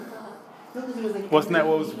Wasn't that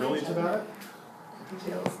what was brilliant about it?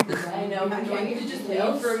 I know, I'm trying to just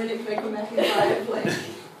leave for a minute so I come back and play.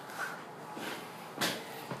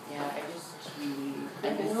 Yeah, I just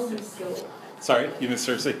really, Sorry, you missed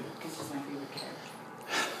Cersei? This is my favorite character.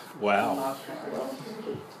 Wow.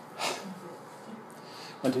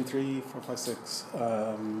 1, 2, 3, 4, 5, 6.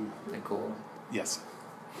 Nicole. Yes.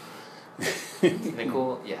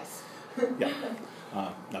 Nicole, yes. Yeah.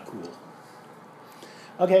 Not cool.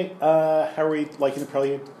 Okay, how are we liking the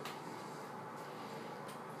Prelude?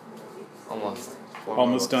 Almost.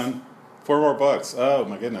 Almost done? 4 more books. Oh,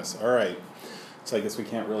 my goodness. All right. So I guess we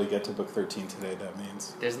can't really get to book 13 today, that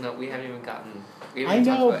means. We haven't even gotten... I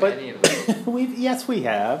know, but any of them. yes, we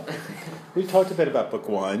have. We've talked a bit about book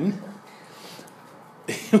 1.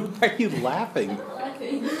 Why are you laughing?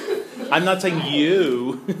 I'm not saying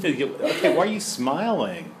you. Okay, why are you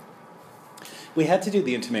smiling? We had to do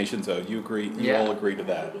the intimations ode. You agree? You all agree to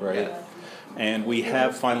that, right? Yeah. And we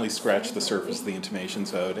have finally scratched the surface of the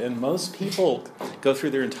intimations ode. And most people go through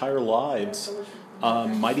their entire lives,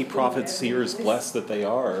 mighty prophets, seers, blessed that they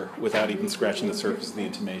are, without even scratching the surface of the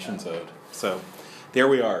intimations ode. So there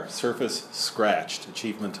we are. Surface scratched.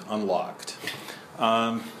 Achievement unlocked.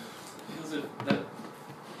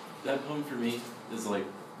 That poem for me is like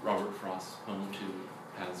Robert Frost's poem to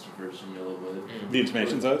Paths to Virgin Yellowwood. The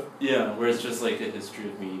intimations ode? Yeah, where it's just like a history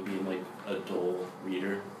of me being like a dull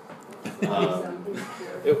reader. Where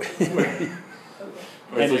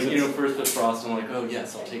it's like, first with Frost, I'm like, oh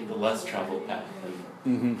yes, I'll take the less traveled path.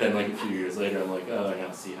 And then like a few years later, I'm like, oh, I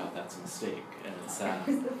now see how that's a mistake. And it's sad.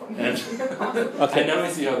 And now I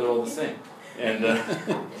see how they're all the same. And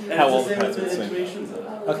how all the the paths are the same. Intimations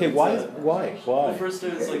Okay, why? Well, first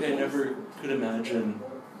it was like I never could imagine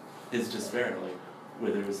his despair, like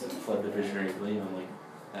whether it was fled the visionary gleam. I'm like,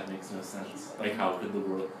 that makes no sense. Like, how could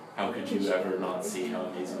you ever not see how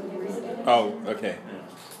amazing the world is? Oh, okay.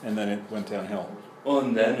 Yeah. And then it went downhill. Well,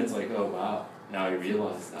 and then it's like, oh wow, now I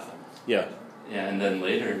realize that. Yeah. Yeah, and then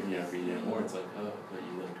later, reading it more, it's like, oh, but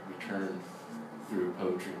you like return through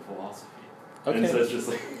poetry and philosophy. Okay. And so it's just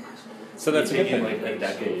like, so that's taking like a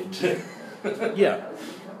decade. Yeah.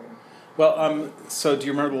 Well, so do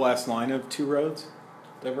you remember the last line of Two Roads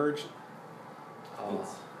Diverge?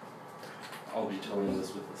 I'll be telling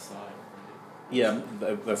this with a sigh. Yeah,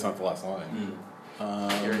 that's not the last line.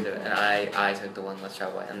 And I took the one less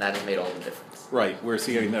traveled, and that has made all the difference. Right. Where's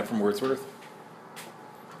he getting that from Wordsworth?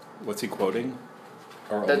 What's he quoting?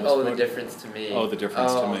 The difference to me. Oh, the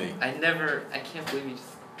difference to me. I can't believe you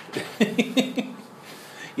just...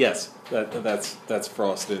 Yes, that's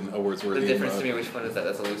Frost in a Wordsworthian The difference mode. to me, which one is that?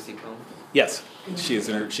 That's a Lucy poem? Yes.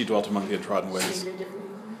 She dwelt among the untrodden ways.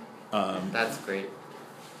 That's great.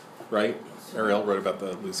 Right? Ariel wrote about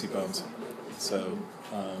the Lucy poems. So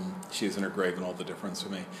she is in her grave and all the difference to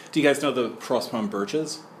me. Do you guys know the Frost poem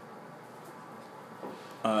Birches?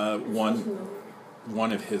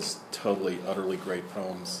 One of his totally, utterly great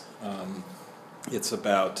poems. It's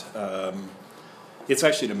about... it's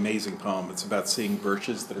actually an amazing poem. It's about seeing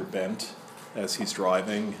birches that are bent as he's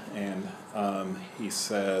driving, and he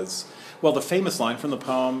says... Well, the famous line from the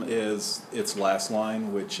poem is its last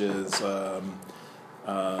line, which is...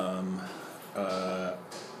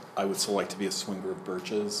 I would so like to be a swinger of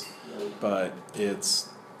birches, but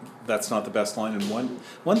that's not the best line. And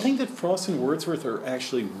one thing that Frost and Wordsworth are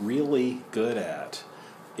actually really good at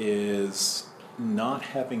is not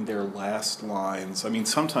having their last lines. I mean,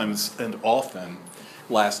 sometimes and often,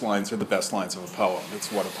 last lines are the best lines of a poem.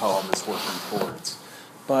 It's what a poem is working towards.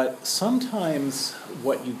 But sometimes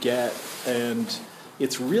what you get, and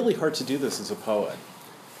it's really hard to do this as a poet,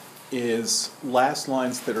 is last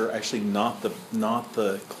lines that are actually not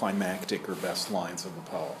the climactic or best lines of a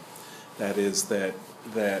poem. That is that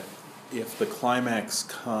if the climax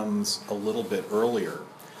comes a little bit earlier,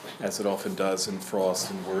 as it often does in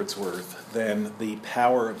Frost and Wordsworth, then the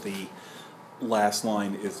power of the last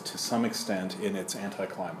line is to some extent in its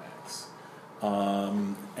anticlimax.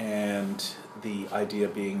 And the idea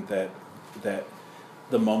being that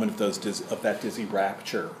the moment of that dizzy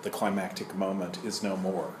rapture, the climactic moment, is no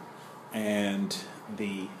more. And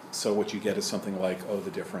so what you get is something like, oh,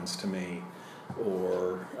 the difference to me,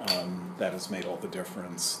 or that has made all the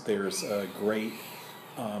difference. There's a great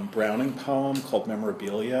Browning poem called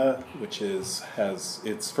Memorabilia, which has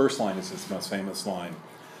its first line is his most famous line.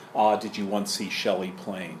 Ah, did you once see Shelley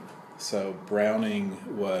plain? So Browning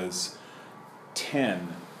was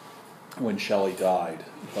 10 when Shelley died,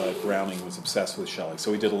 but Browning was obsessed with Shelley.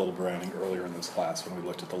 So we did a little Browning earlier in this class when we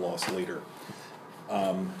looked at The Lost Leader.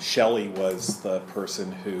 Shelley was the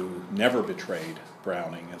person who never betrayed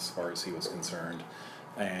Browning as far as he was concerned,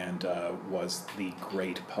 and was the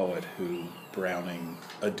great poet who Browning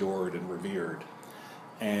adored and revered.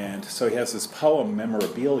 And so he has this poem,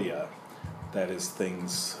 Memorabilia, that is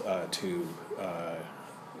things to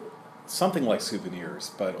something like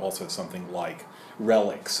souvenirs, but also something like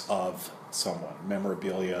relics of someone.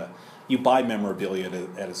 Memorabilia, you buy memorabilia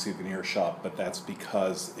at a souvenir shop, but that's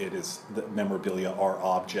because the memorabilia are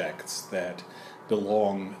objects that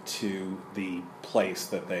belong to the place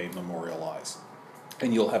that they memorialize.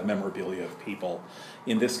 And you'll have memorabilia of people.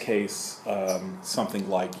 In this case, something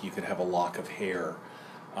like you could have a lock of hair,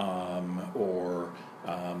 or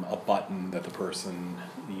a button that the person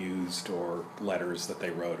used, or letters that they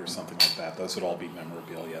wrote, or something like that. Those would all be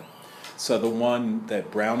memorabilia. So the one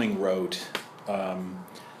that Browning wrote,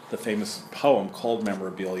 the famous poem called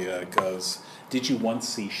Memorabilia, goes, "Did you once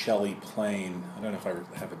see Shelley Plain?" I don't know if I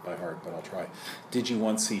have it by heart, but I'll try. "Did you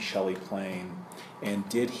once see Shelley Plain? And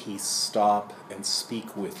did he stop and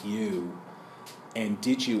speak with you? And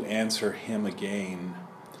did you answer him again?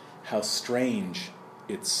 How strange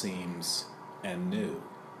it seems and new."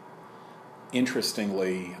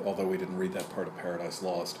 Interestingly, although we didn't read that part of Paradise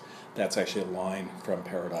Lost, that's actually a line from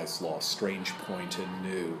Paradise Lost. Strange point and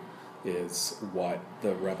new is what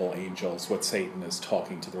the rebel angels, what Satan is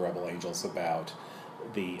talking to the rebel angels about,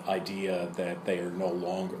 the idea that they are no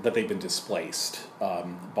longer, that they've been displaced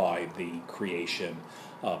by the creation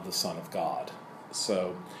of the Son of God.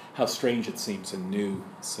 So, how strange it seems and new,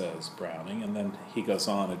 says Browning, and then he goes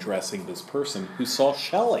on addressing this person who saw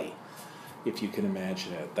Shelley, if you can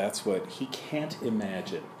imagine it. That's what he can't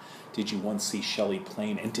imagine. Did you once see Shelley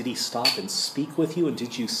Plain? And did he stop and speak with you? And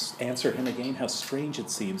did you answer him again? How strange it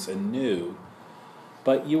seems and new.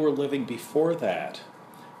 But you were living before that.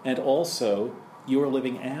 And also, you were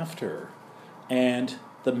living after. And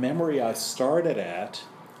the memory I started at,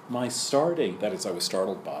 my starting, that is I was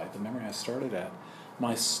startled by, the memory I started at,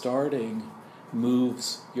 my starting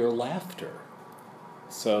moves your laughter.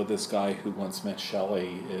 So this guy who once met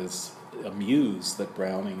Shelley is amused that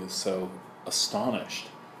Browning is so astonished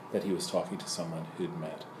that he was talking to someone who'd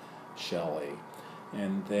met Shelley.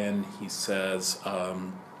 And then he says,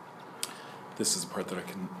 this is the part that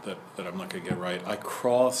I'm not going to get right. I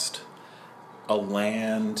crossed a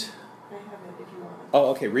land. I have it if you want. Oh,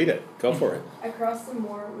 okay, read it. Go for it. I crossed the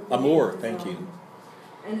moor with the Amour, name of thank his you. own,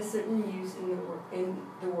 and a certain use in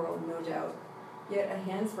the world, no doubt. Yet a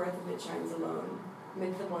hand's breadth of it shines alone,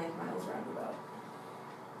 mid the blank miles round about.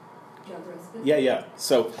 Do you want the rest of it? Yeah.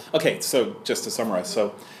 So just to summarize,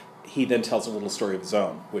 so he then tells a little story of his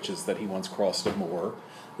own, which is that he once crossed a moor.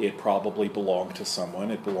 It probably belonged to someone.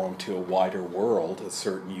 It belonged to a wider world, a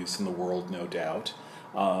certain use in the world, no doubt.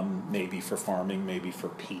 Maybe for farming, maybe for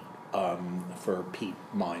peat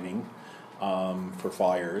mining, for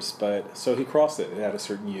fires. But so he crossed it. It had a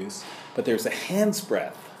certain use. But there's a hand's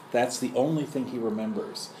breadth. That's the only thing he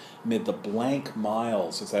remembers. Mid the blank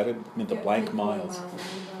miles. Is that it? Mid the blank miles.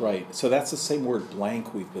 Right. So that's the same word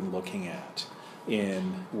blank we've been looking at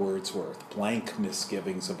in Wordsworth. Blank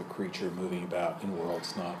misgivings of a creature moving about in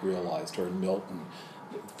worlds not realized. Or in Milton,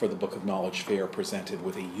 for the Book of Knowledge Fair, presented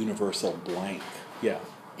with a universal blank. Yeah.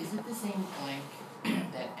 Is it the same blank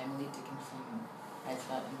that Emily Dickinson has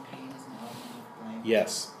thought in Pain as an element of blank?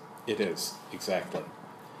 Yes, it is. Exactly.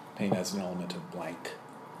 Pain as an element of blank.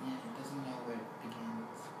 Yeah, it doesn't know where it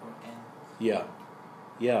begins or ends.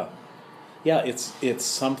 Yeah, it's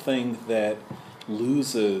something that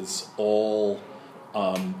loses all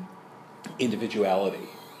individuality,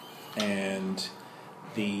 and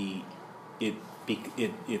it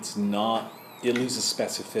loses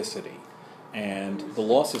specificity, and the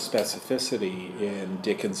loss of specificity in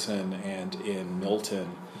Dickinson and in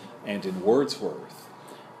Milton and in Wordsworth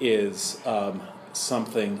is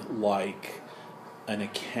something like an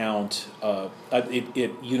account of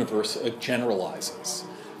it generalizes.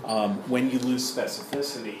 When you lose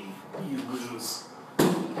specificity, you lose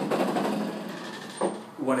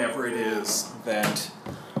whatever it is that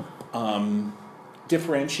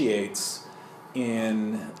differentiates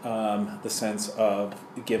in the sense of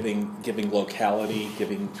giving locality,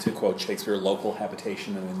 giving, to quote Shakespeare, local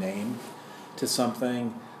habitation and a name to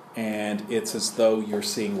something, and it's as though you're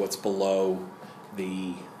seeing what's below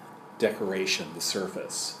the decoration, the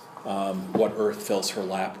surface, what earth fills her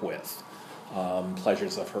lap with,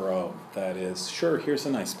 pleasures of her own. That is, sure, here's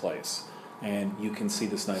a nice place, and you can see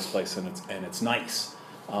this nice place, and it's nice,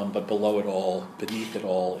 but below it all, beneath it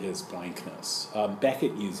all, is blankness.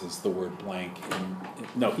 Beckett uses the word blank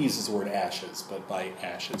he uses the word ashes, but by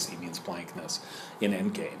ashes he means blankness in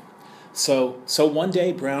Endgame. So one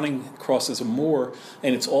day Browning crosses a moor,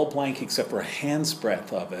 and it's all blank except for a hand's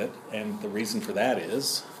breadth of it, and the reason for that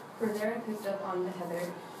is? For there I picked up on the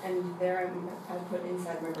heather, and there I put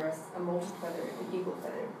inside my breast a molted feather, an eagle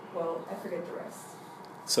feather. Well, I forget the rest.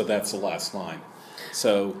 So that's the last line.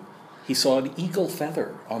 So he saw an eagle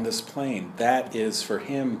feather on this plain. That is, for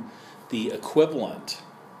him, the equivalent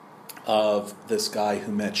of this guy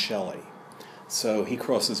who met Shelley. So he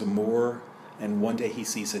crosses a moor, and one day he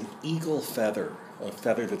sees an eagle feather, a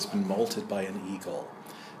feather that's been molted by an eagle.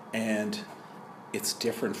 And it's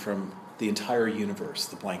different from the entire universe,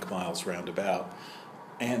 the blank miles roundabout.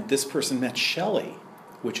 And this person met Shelley,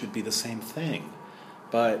 which would be the same thing.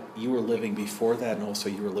 But you were living before that, and also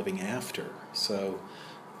you were living after. So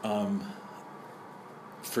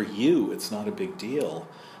for you, it's not a big deal.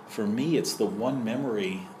 For me, it's the one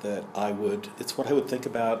memory that it's what I would think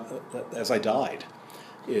about as I died,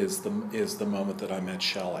 is the moment that I met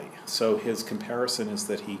Shelley. So his comparison is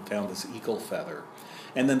that he found this eagle feather.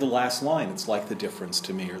 And then the last line, it's like the difference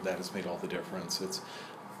to me, or that has made all the difference. It's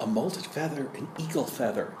a molted feather, an eagle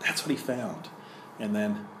feather. That's what he found. And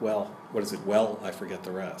then, well, what is it? Well, I forget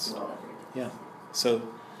the rest. Well, I forget. Yeah. So,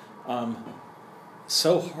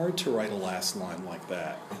 so hard to write a last line like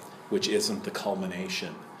that, which isn't the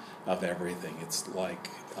culmination of everything. It's like,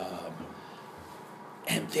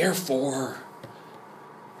 and therefore,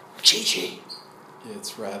 Chi-Chi.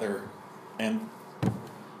 It's rather, and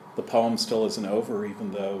the poem still isn't over,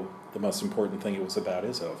 even though the most important thing it was about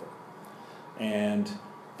is over. And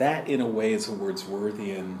that, in a way, is a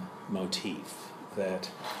Wordsworthian motif,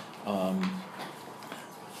 that the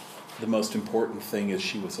most important thing is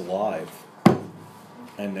she was alive,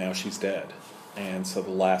 and now she's dead. And so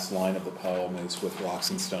the last line of the poem is with rocks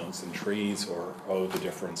and stones and trees, or oh, the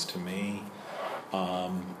difference to me,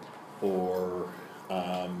 or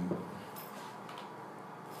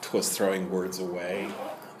 'twas throwing words away,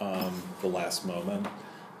 the last moment.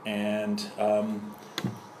 And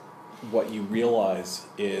what you realize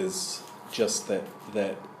is just that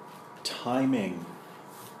timing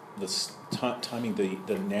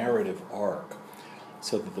the narrative arc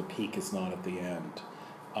so that the peak is not at the end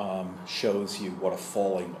shows you what a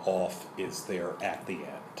falling off is there at the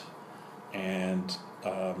end. And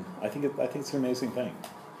I think it's an amazing thing.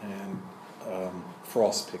 And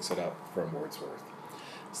Frost picks it up from Wordsworth.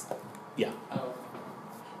 Yeah. Oh,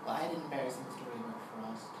 well, I had an embarrassing story about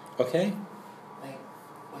Frost. Okay.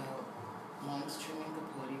 Once Truman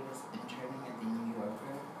Capote was interning at the New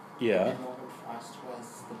Yorker. Yeah. And Robert Frost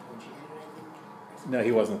was the poetry editor, I think. No,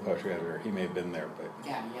 he wasn't the poetry editor. He may have been there, but...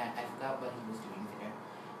 Yeah, I forgot what he was doing there.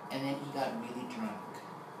 And then he got really drunk.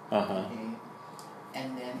 Uh-huh. Okay?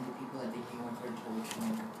 And then the people at the New Yorker told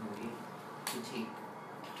Truman Capote to take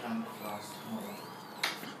drunk Frost home.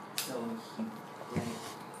 So he,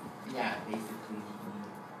 basically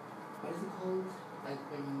what is it called? Like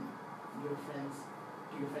when your friend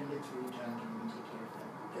gets really drunk and you take care of them.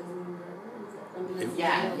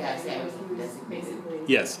 Basically.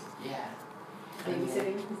 Yes. Yeah.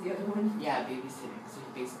 Babysitting is the other one? Yeah, babysitting. So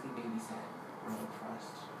he basically babysat Robert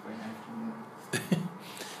Frost for an afternoon.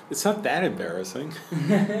 It's not that embarrassing.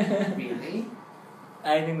 Really?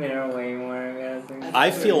 I think there are way more embarrassing. I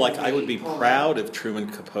feel like I would be proud if Truman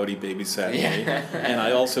Capote babysat me, and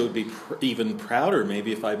I also would be even prouder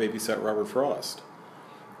maybe if I babysat Robert Frost.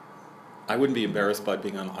 I wouldn't be embarrassed by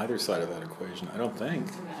being on either side of that equation, I don't think.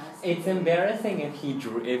 It's embarrassing if he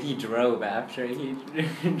drove after he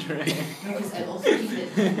drank. Because I also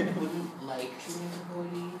think that people wouldn't like Truman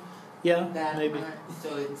Capote Yeah, that maybe. much.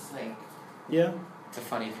 So it's like... Yeah. It's a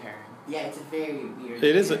funny pairing. Yeah, it's a very weird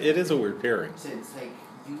It is a weird pairing. So it's like,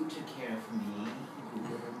 you took care of me, you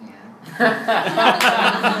were a man.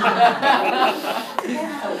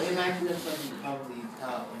 Yeah, imagine that's what he probably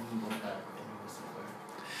thought when he woke up and he was sober.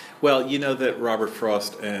 Well, you know that Robert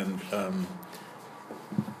Frost and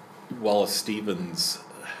Wallace Stevens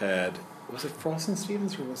had... Was it Frost and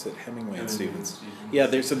Stevens, or was it Hemingway and Stevens? Yeah,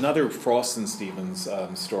 there's another Frost and Stevens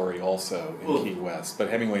story also in Key West, but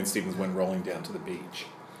Hemingway and Stevens went rolling down to the beach.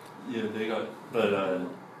 Yeah, they got... But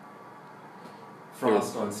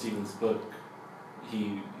Frost on Stevens' book,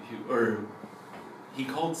 he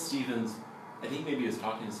called Stevens... I think maybe he was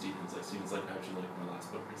talking to Stevens, like, Stevens, like, how'd you like my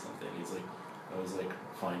last book or something? He's like, I was like,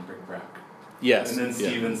 fine, bric-brac. Yes. And then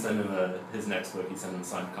Stevens sent him his next book, he sent him a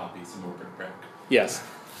signed copy, some more bric-brac. Yes.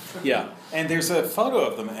 Yeah, and there's a photo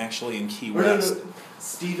of them actually in Key West. No.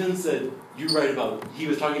 Stevens said, you write about... He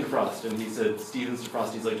was talking to Frost, and he said, Stevens to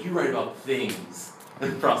Frost, he's like, you write about things.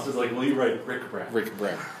 And Frost was like, well, you write bric-brac.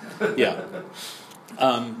 Bric-brac. Yeah.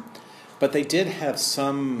 But they did have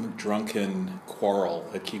some drunken quarrel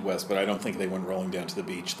at Key West, but I don't think they went rolling down to the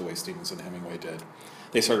beach the way Stevenson and Hemingway did.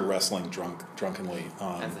 They started wrestling drunkenly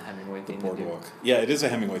on That's a Hemingway the thing to do. boardwalk. Yeah, it is a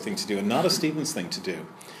Hemingway thing to do, and not a Stevens thing to do.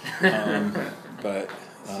 But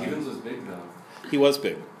Stevens was big though. he was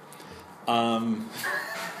big. But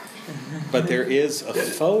there is a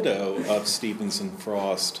photo of Stevens and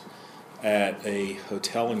Frost at a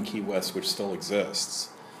hotel in Key West which still exists.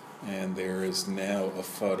 And there is now a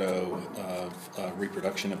photo of a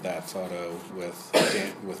reproduction of that photo with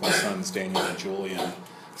my sons Daniel and Julian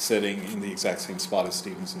sitting in the exact same spot as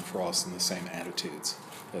Stevens and Frost in the same attitudes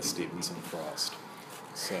as Stevens and Frost.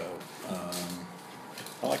 So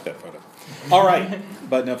I like that photo. All right,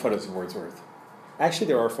 but no photos of Wordsworth. Actually,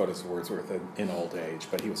 there are photos of Wordsworth in old age,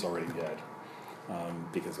 but he was already dead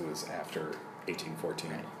because it was after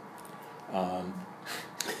 1814.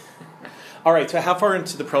 All right, so how far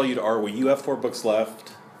into the Prelude are we? You have 4 books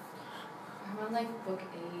left. I'm on like book 8.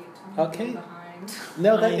 I'm Okay. behind.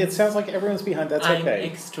 No, it sounds like everyone's behind. That's okay. I'm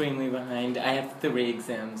extremely behind. I have 3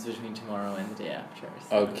 exams between tomorrow and the day after.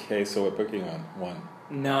 So. Okay, so what book are you on? 1.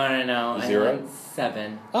 No. 0? I'm on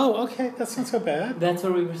 7. Oh, okay, that's not so bad. That's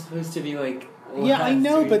what we were supposed to be like. Yeah, I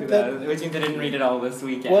know, but which means I didn't read it all this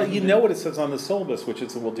weekend. Well, you know what it says on the syllabus, which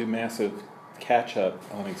is that we'll do massive catch-up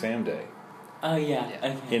on exam day. Oh yeah.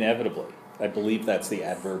 Yeah. Okay. Inevitably. I believe that's the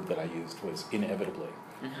adverb that I used, was inevitably.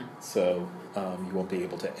 Mm-hmm. So you won't be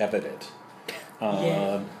able to evid it.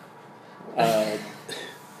 Yeah.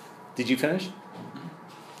 Did you finish?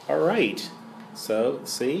 All right. So,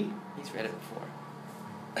 see? He's read it before.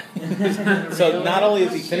 So not only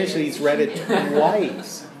has he finished it, he's read it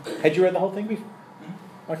twice. Had you read the whole thing before?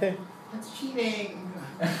 Okay. That's cheating.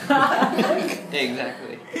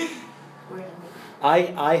 Exactly.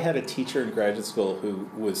 I had a teacher in graduate school who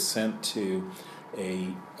was sent to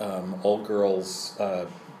a all-girls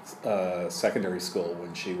secondary school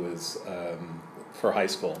when she was for high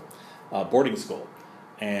school, boarding school,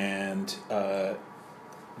 and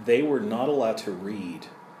they were not allowed to read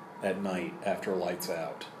at night after lights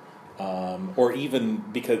out, or even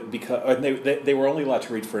because and they were only allowed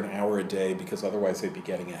to read for an hour a day because otherwise they'd be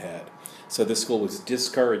getting ahead. So this school was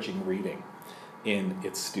discouraging reading in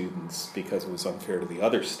its students because it was unfair to the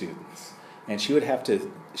other students, and she would have to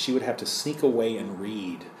sneak away and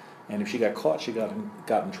read, and if she got caught, she got in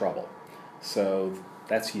trouble. So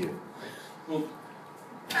that's you. Well,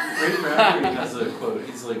 Ray Bradbury has a quote.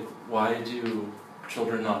 He's like, "Why do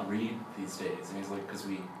children not read these days?" And he's like, "Because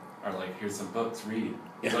we are like, here's some books, read."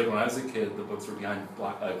 He's like, when I was a kid, the books were behind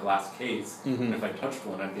a glass case, and if I touched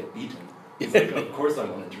one, I'd get beaten. He's like, of course I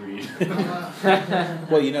wanted to read.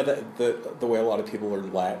 Well, you know that the way a lot of people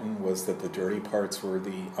learned Latin was that the dirty parts were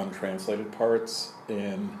the untranslated parts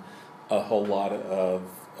in a whole lot of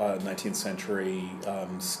 19th century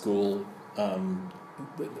school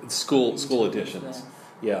editions.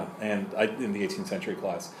 Yeah, and in the 18th century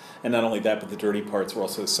class. And not only that, but the dirty parts were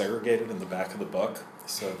also segregated in the back of the book,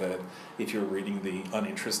 so that if you were reading the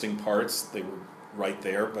uninteresting parts, they were right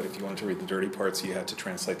there, but if you wanted to read the dirty parts, you had to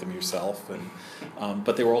translate them yourself. And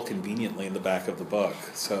but they were all conveniently in the back of the book,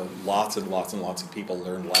 so lots and lots and lots of people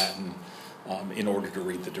learned Latin in order to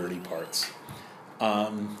read the dirty parts.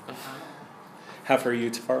 How far are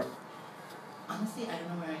you, Tafara? Honestly, I don't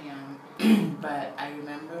know where I am, but I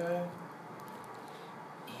remember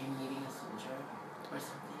him meeting a soldier or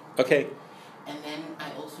something. Okay. And then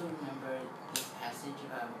I also remember this passage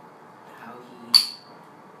about how he,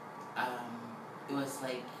 it was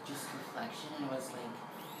like just reflection, and it was like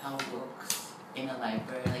how books in a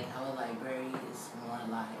library, like how a library is more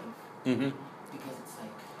alive. Mm-hmm. Because it's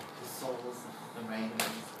like the souls of the writers.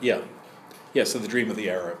 Yeah. Yeah, so the dream of the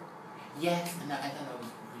Arab. Yes, and I thought that was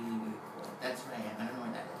really, really cool. That's where I am. I don't know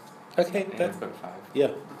where that is. Okay, that's book 5. yeah.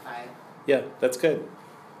 Book 5. Yeah, that's good.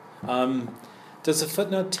 Does the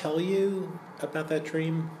footnote tell you about that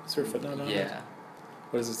dream? Is there a footnote on it? Yeah.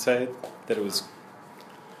 What does it say? That it was...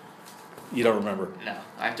 You don't remember? No,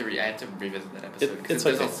 I have to revisit that episode It's because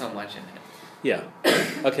there's okay. so much in it. Yeah.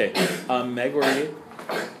 Okay. Meg, where are you?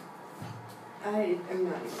 I am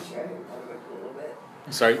not even sure. I haven't thought about it a little bit.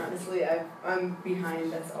 Sorry? Honestly, I'm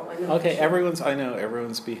behind. That's all I know. Okay, I know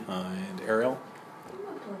everyone's behind. Ariel? I'm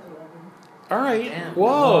up to like 11. All right. Damn.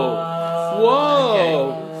 Whoa.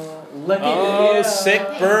 Whoa. Okay. Look at Oh, you. sick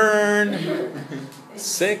burn.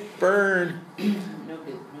 Sick burn. No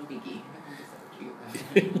biggie. So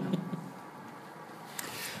cute.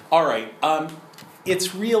 All right.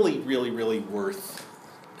 It's really, really, really worth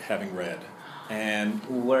having read. And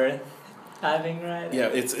Worth having read.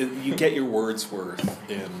 yeah, you get your words worth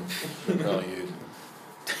in the Prelude.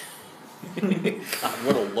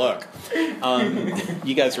 What a look.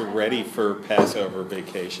 You guys are ready for Passover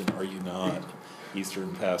vacation, are you not? Easter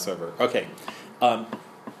and Passover. Okay.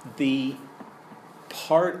 The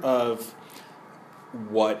part of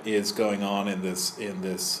what is going on in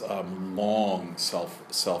this long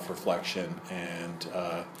self-reflection and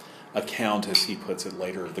account, as he puts it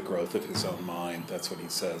later, of the growth of his own mind, that's what he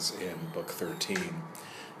says in Book 13,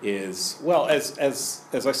 is, well, as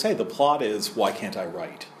I say, the plot is, why can't I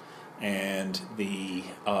write? And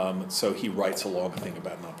so he writes a long thing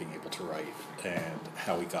about not being able to write and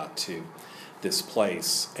how he got to this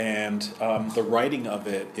place. And the writing of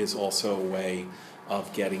it is also a way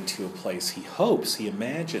of getting to a place he hopes, he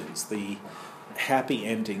imagines. The happy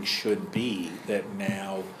ending should be that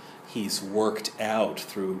now he's worked out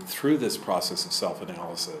through this process of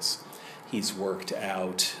self-analysis. He's worked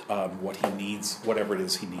out what he needs, whatever it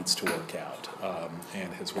is he needs to work out,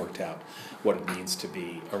 and has worked out what it means to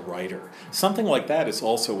be a writer. Something like that is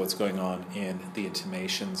also what's going on in the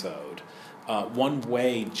Intimations Ode. One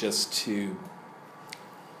way just to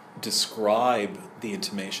describe the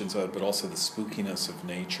Intimations Ode, but also the spookiness of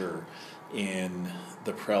nature in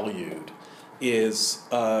the Prelude, is,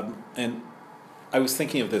 and I was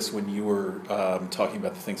thinking of this when you were talking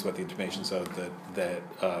about the things about the Intimations Ode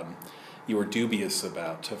that you were dubious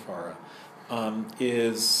about, Tafara,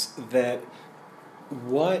 is that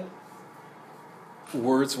what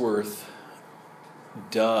Wordsworth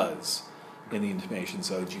does in the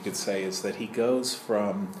Intimations Ode, you could say, is that he goes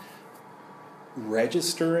from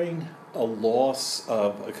registering a loss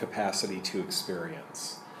of a capacity to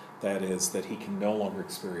experience. That is, that he can no longer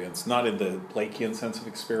experience, not in the Blakean sense of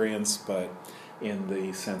experience, but in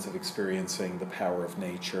the sense of experiencing the power of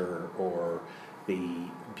nature or the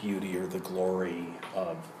beauty or the glory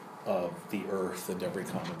of the earth and every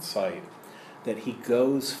common sight. That he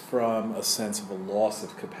goes from a sense of a loss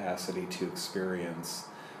of capacity to experience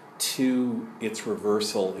to its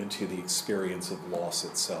reversal into the experience of loss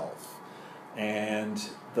itself. And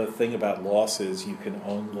the thing about loss is you can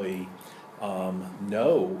only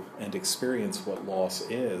know and experience what loss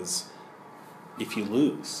is if you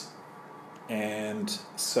lose. And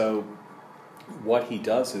so what he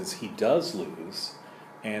does is he does lose,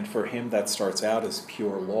 and for him that starts out as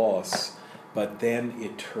pure loss, but then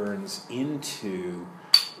it turns into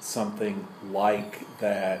something like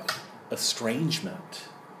that estrangement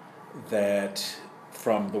that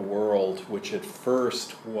from the world, which at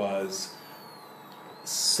first was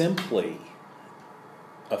simply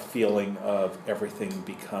a feeling of everything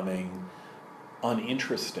becoming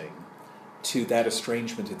uninteresting, to that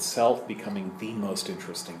estrangement itself becoming the most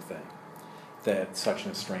interesting thing. That such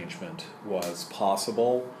an estrangement was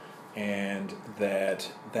possible, and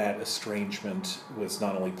that estrangement was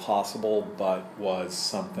not only possible, but was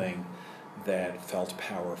something that felt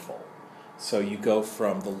powerful. So you go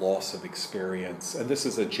from the loss of experience, and this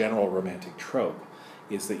is a general romantic trope,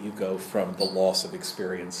 is that you go from the loss of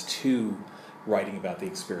experience to writing about the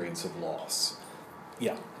experience of loss.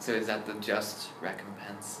 Yeah. So is that the just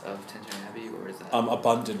recompense of Tintern Abbey, or is that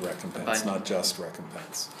abundant recompense, not just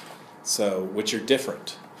recompense? So, which are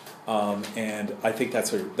different, and I think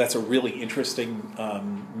that's a really interesting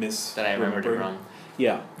that I remembered it wrong.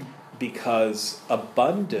 Yeah, because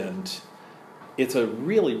abundant, it's a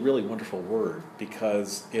really, really wonderful word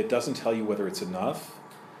because it doesn't tell you whether it's enough.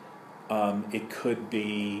 It could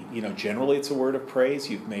be, generally it's a word of praise.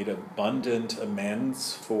 You've made abundant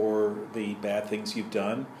amends for the bad things you've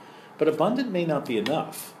done. But abundant may not be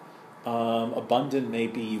enough. Abundant may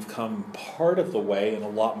be you've come part of the way and a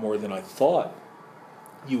lot more than I thought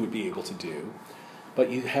you would be able to do. But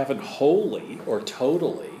you haven't wholly or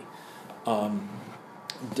totally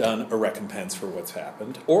done a recompense for what's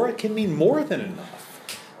happened. Or it can mean more than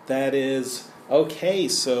enough. That is, okay,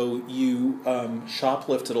 so you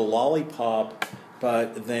shoplifted a lollipop,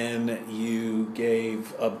 but then you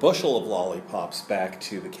gave a bushel of lollipops back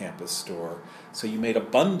to the campus store. So you made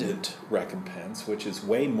abundant recompense, which is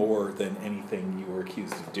way more than anything you were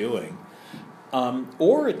accused of doing.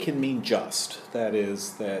 Or it can mean just. That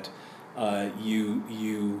is, that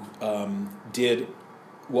you did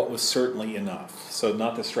what was certainly enough. So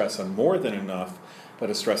not the stress on more than enough, but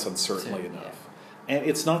a stress on certainly enough. And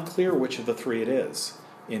it's not clear which of the three it is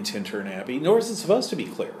in Tintern Abbey, nor is it supposed to be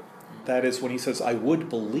clear. That is, when he says, I would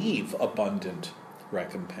believe abundant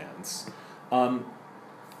recompense,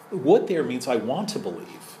 would there means I want to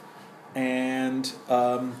believe. And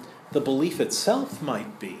the belief itself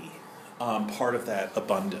might be part of that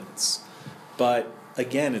abundance. But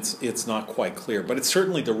again, it's not quite clear. But it's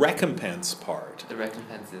certainly the recompense part. The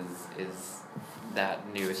recompense is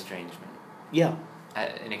that new estrangement. Yeah.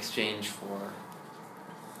 In exchange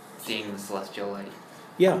seeing the celestial light.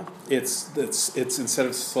 Yeah, it's instead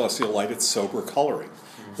of celestial light, it's sober coloring.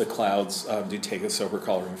 The clouds do take a sober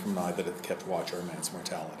coloring from an eye that hath kept watch o'er man's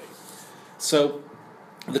mortality. So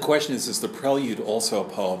the question is the Prelude also a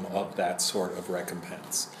poem of that sort of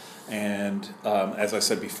recompense? And as I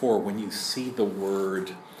said before, when you see the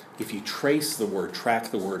word, if you trace the word,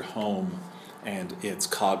 track the word home and its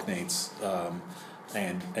cognates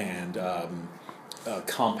and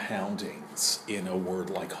compoundings in a word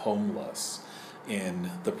like homeless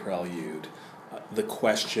in the Prelude, the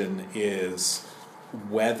question is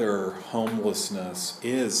whether homelessness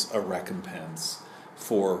is a recompense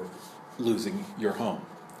for losing your home.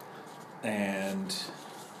 And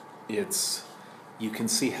you can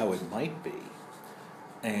see how it might be,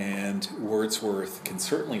 and Wordsworth can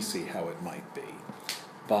certainly see how it might be,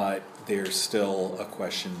 but there's still a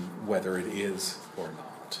question whether it is or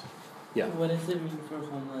not. Yeah. What does it mean for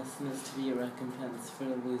homelessness to be a recompense for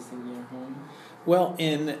losing your home? Well,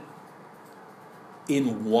 in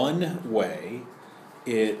one way,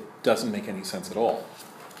 it doesn't make any sense at all.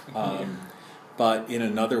 But in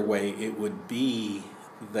another way, it would be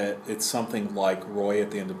that it's something like Roy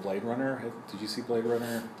at the end of Blade Runner. Did you see Blade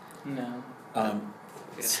Runner? No.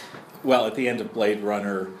 Well, at the end of Blade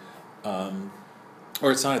Runner,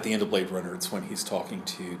 or it's not at the end of Blade Runner, it's when he's talking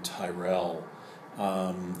to Tyrell,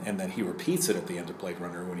 and then he repeats it at the end of Blade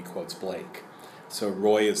Runner when he quotes Blake. So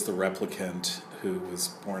Roy is the replicant who was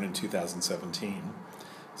born in 2017,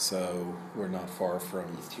 so we're not far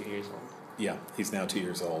from... He's 2 years old. Yeah, he's now 2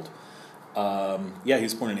 years old. Yeah, he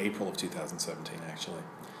was born in April of 2017, actually.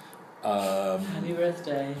 Happy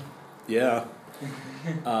birthday. Yeah.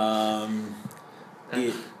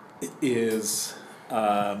 It is...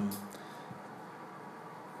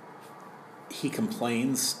 he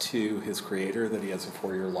complains to his creator that he has a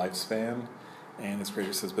 4-year lifespan, and his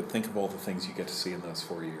creator says, but think of all the things you get to see in those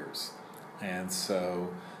 4 years. And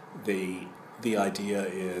so the idea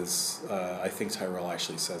is, I think Tyrell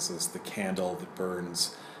actually says this, the candle that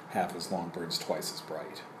burns half as long burns twice as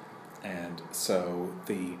bright. And so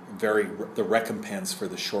the recompense for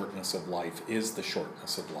the shortness of life is the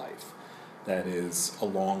shortness of life. That is, a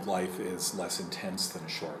long life is less intense than a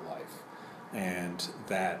short life. And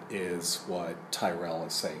that is what Tyrell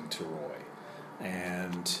is saying to Roy.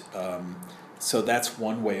 And so that's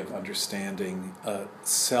one way of understanding a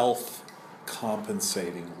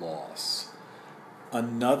self-compensating loss.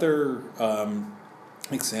 Another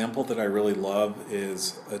example that I really love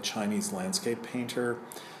is a Chinese landscape painter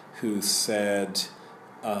who said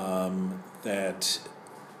that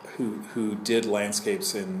who did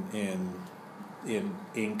landscapes in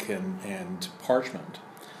ink and parchment,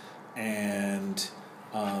 and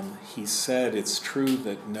he said it's true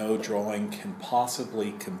that no drawing can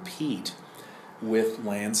possibly compete with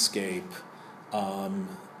landscape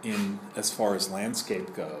in as far as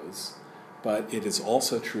landscape goes, but it is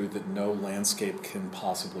also true that no landscape can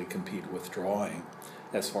possibly compete with drawing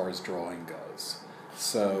as far as drawing goes.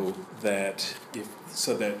 So that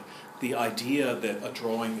the idea that a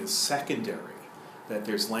drawing is secondary, that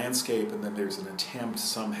there's landscape and then there's an attempt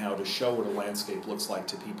somehow to show what a landscape looks like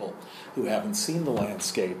to people who haven't seen the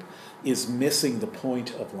landscape, is missing the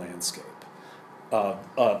point of landscape,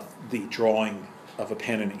 of the drawing of a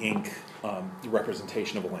pen and ink, the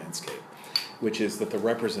representation of a landscape, which is that the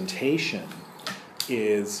representation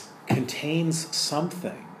contains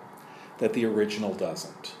something that the original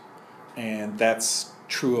doesn't. And that's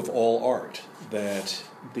true of all art, that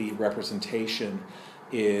the representation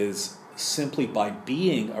is simply by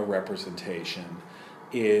being a representation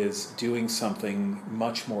is doing something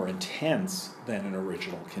much more intense than an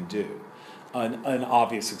original can do. An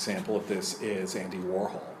obvious example of this is Andy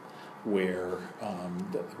Warhol, where a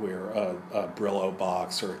Brillo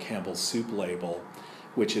box or a Campbell's soup label,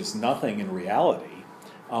 which is nothing in reality,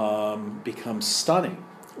 becomes stunning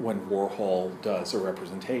when Warhol does a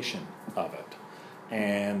representation of it.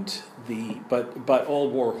 And but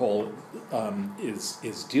all Warhol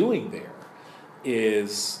is doing there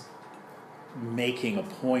is making a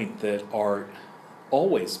point that art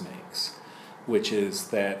always makes, which is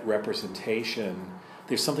that representation,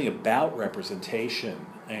 there's something about representation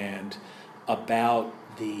and about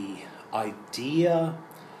the idea,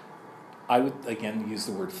 I would again use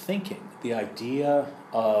the word thinking, the idea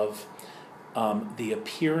of the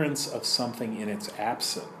appearance of something in its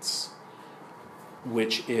absence,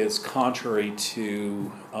 which is contrary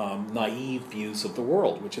to naive views of the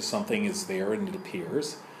world, which is something is there and it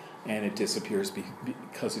appears, and it disappears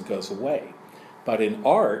because it goes away. But in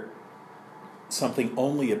art, something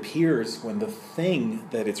only appears when the thing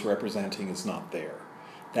that it's representing is not there.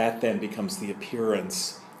 That then becomes the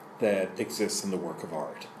appearance that exists in the work of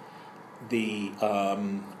art.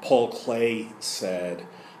 Paul Klee said,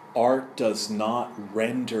 art does not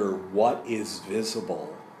render what is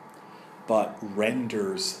visible, but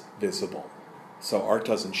renders visible. So art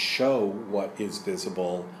doesn't show what is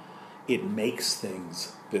visible, it makes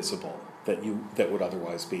things visible that would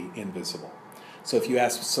otherwise be invisible. So if you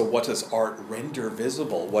ask, so what does art render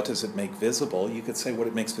visible? What does it make visible? You could say what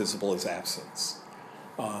it makes visible is absence,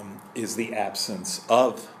 is the absence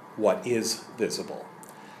of what is visible.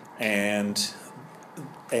 And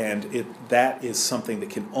that is something that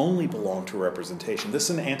can only belong to representation. This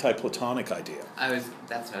is an anti-Platonic idea.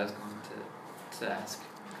 That's what I was going to ask.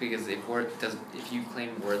 Because if you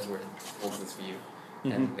claim Wordsworth holds this view,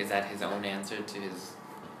 then is that his own answer to his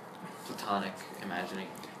Platonic imagining?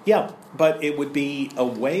 Yeah, but it would be a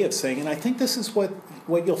way of saying, and I think this is what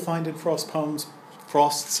you'll find in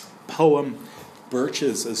Frost's poem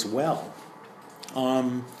Birches as well,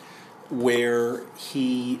 where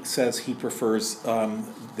he says he prefers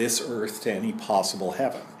this earth to any possible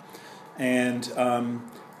heaven. And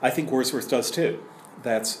I think Wordsworth does too.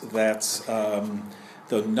 That's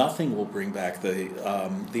though nothing will bring back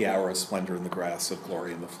the hour of splendor in the grass, of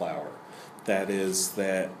glory in the flower. That is,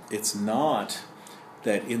 that it's not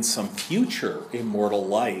that in some future immortal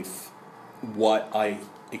life, what I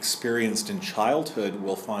experienced in childhood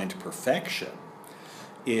will find perfection.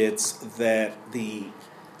 It's that the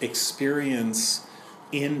experience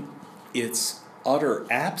in its utter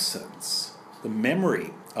absence, the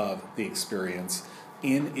memory of the experience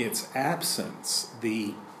in its absence,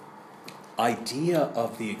 the idea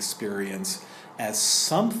of the experience as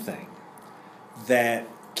something that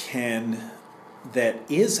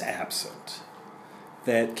is absent,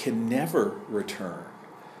 that can never return,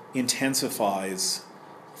 intensifies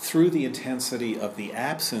through the intensity of the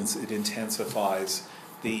absence. It intensifies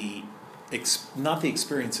not the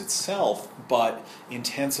experience itself, but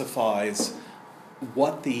intensifies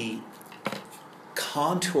what the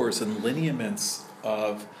contours and lineaments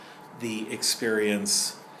of the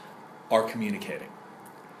experience are communicating.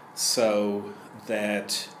 So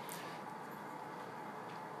that,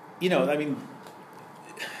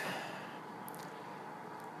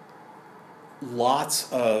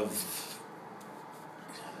 lots of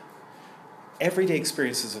everyday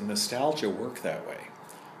experiences of nostalgia work that way.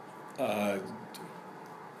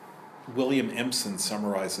 William Empson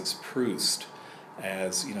summarizes Proust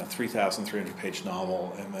as 3,300-page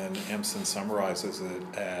novel, and then Empson summarizes it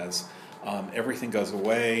as everything goes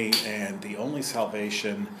away, and the only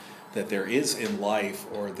salvation that there is in life,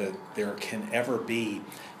 or that there can ever be,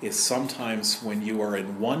 is sometimes when you are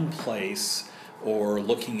in one place, or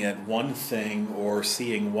looking at one thing, or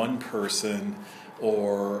seeing one person,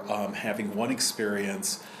 or having one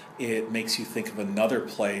experience, it makes you think of another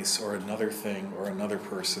place, or another thing, or another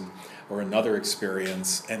person, or another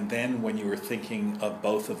experience, and then when you are thinking of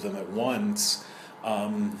both of them at once,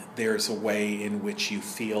 there's a way in which you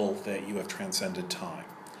feel that you have transcended time.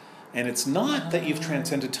 And it's not that you've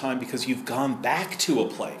transcended time because you've gone back to a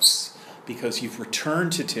place, because you've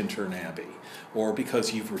returned to Tintern Abbey, or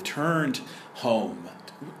because you've returned home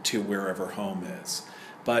to wherever home is.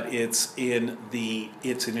 But it's in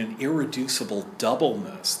an irreducible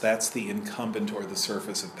doubleness. That's the incumbent or the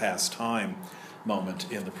surface of past time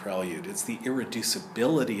moment in the Prelude. It's the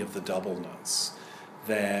irreducibility of the doubleness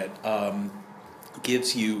that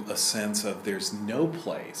gives you a sense of there's no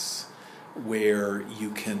place where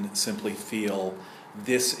you can simply feel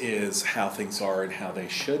this is how things are and how they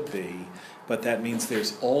should be, but that means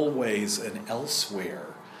there's always an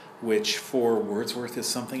elsewhere, which for Wordsworth is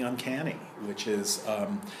something uncanny, which is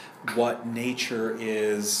what nature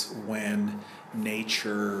is when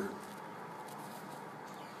nature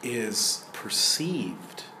is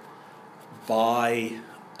perceived by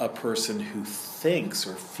a person who thinks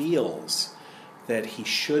or feels that he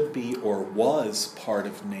should be or was part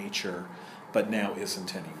of nature, but now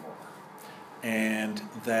isn't anymore. And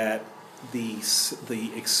that the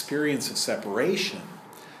experience of separation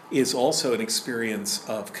is also an experience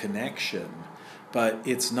of connection, but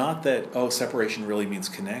it's not that, separation really means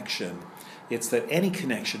connection. It's that any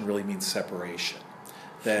connection really means separation.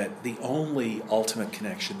 That the only ultimate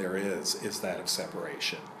connection there is that of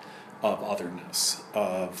separation, of otherness,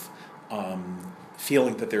 of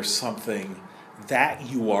feeling that there's something that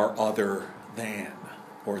you are other than,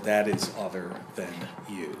 or that is other than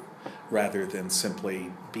you, rather than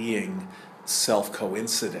simply being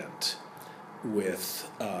self-coincident with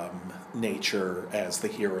nature as the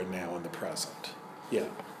here and now and the present. Yeah.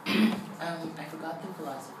 I forgot the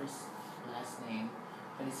philosopher's last name,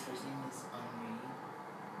 but his first name is Henri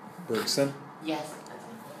Bergson. Yes, that's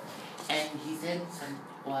it. And he said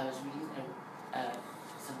I was reading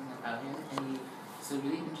something about him, and it's a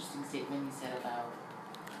really interesting statement he said about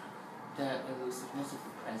the elusiveness of the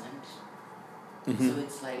present. Mm-hmm. So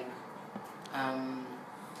it's like,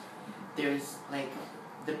 there's like,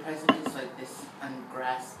 the present is like this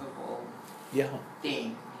ungraspable Yeah.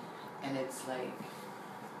 thing, and it's like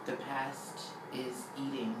the past is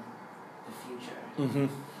eating the future. Mm-hmm.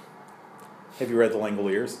 Have you read The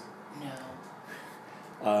Langoliers? No.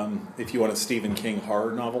 If you want a Stephen King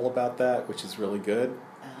horror novel about that, which is really good,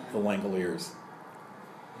 The Okay. Langoliers.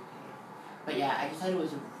 But yeah, I just thought it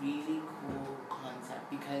was a really cool concept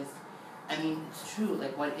because, I mean, it's true,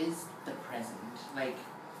 like, what is the present? Like,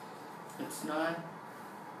 it's not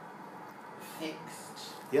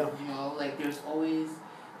fixed. Yeah. You know, like, there's always,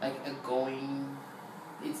 like, a going,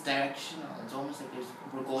 it's directional. It's almost like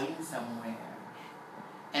we're going somewhere.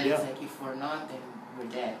 And Yeah. it's like, if we're not, then we're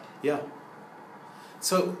dead. Yeah.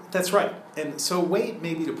 So that's right. And so a way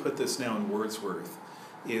maybe to put this now in Wordsworth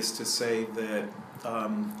is to say that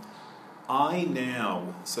I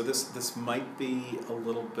now, so this might be a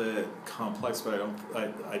little bit complex, but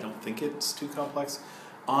I don't think it's too complex.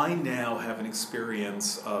 I now have an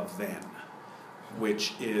experience of then,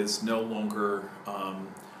 which is no longer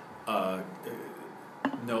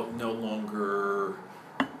no longer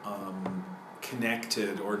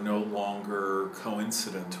connected or no longer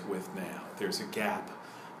coincident with now. There's a gap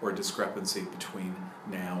or a discrepancy between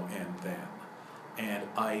now and then. And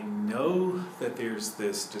I know that there's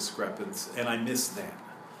this discrepancy, and I miss then.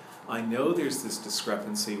 I know there's this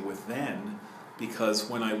discrepancy with then because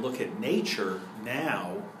when I look at nature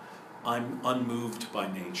now, I'm unmoved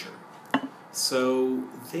by nature. So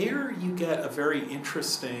there you get a very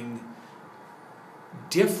interesting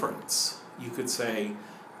difference, you could say,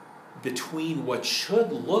 between what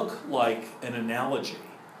should look like an analogy.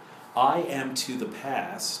 I am to the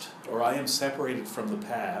past, or I am separated from the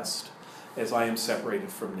past, as I am separated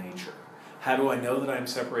from nature. How do I know that I am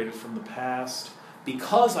separated from the past?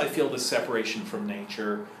 Because I feel this separation from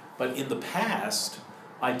nature, but in the past,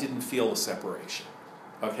 I didn't feel a separation.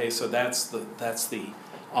 Okay, so that's the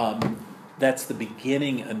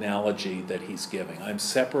beginning analogy that he's giving. I'm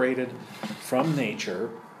separated from nature.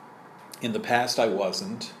 In the past, I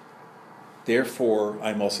wasn't. Therefore,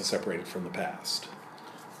 I'm also separated from the past.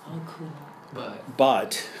 Oh, cool.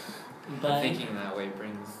 But thinking that way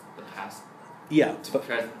brings the past yeah, to but,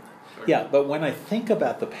 present. yeah, but when I think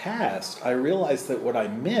about the past, I realize that what I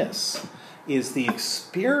miss is the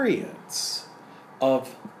experience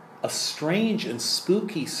of a strange and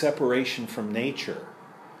spooky separation from nature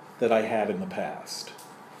that I had in the past.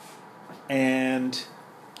 And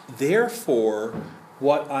therefore,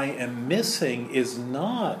 what I am missing is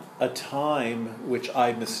not a time which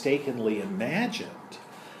I mistakenly imagined,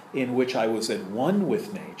 in which I was at one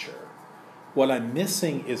with nature. What I'm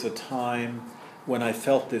missing is a time when I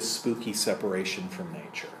felt this spooky separation from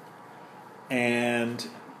nature. And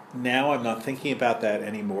now I'm not thinking about that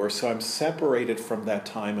anymore, so I'm separated from that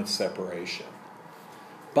time of separation.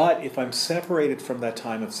 But if I'm separated from that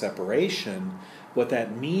time of separation, what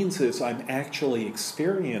that means is I'm actually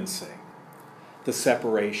experiencing the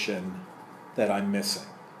separation that I'm missing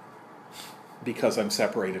because I'm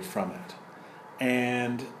separated from it.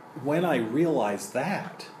 And when I realize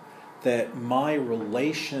that my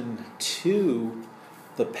relation to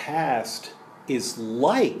the past is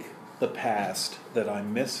like the past that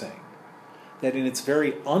I'm missing, that in its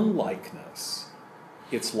very unlikeness,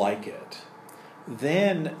 it's like it,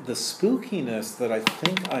 then the spookiness that I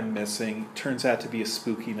think I'm missing turns out to be a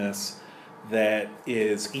spookiness that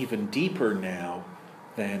is even deeper now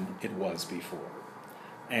than it was before.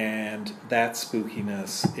 And that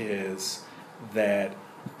spookiness is that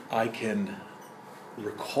I can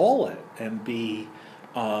recall it and be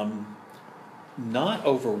not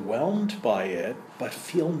overwhelmed by it, but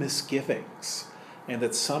feel misgivings. And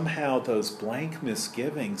that somehow those blank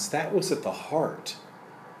misgivings, that was at the heart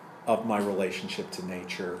of my relationship to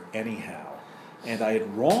nature anyhow. And I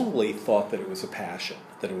had wrongly thought that it was a passion,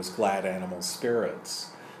 that it was glad animal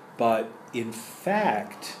spirits. But in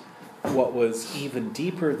fact, what was even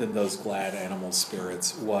deeper than those glad animal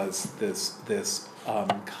spirits was this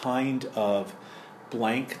kind of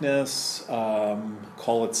blankness,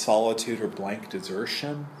 call it solitude or blank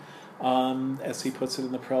desertion, as he puts it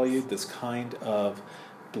in the Prelude, this kind of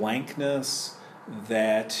blankness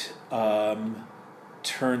that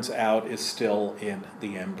turns out is still in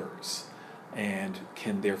the embers and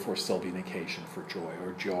can therefore still be an occasion for joy,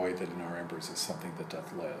 or joy that in our embers is something that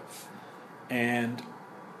doth live. And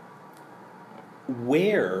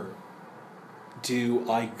where do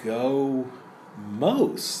I go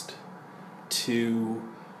most to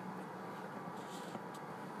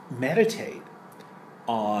meditate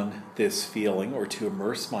on this feeling or to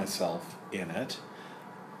immerse myself in it?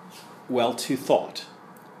 Well, to thought.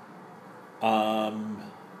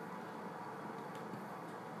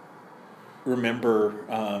 Remember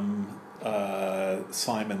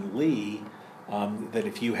Simon Lee, that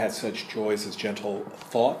if you had such joys as gentle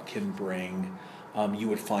thought can bring, you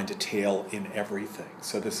would find a tale in everything.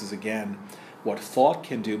 So this is again what thought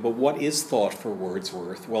can do, but what is thought for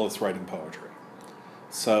Wordsworth? Well, it's writing poetry.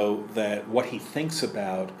 So that what he thinks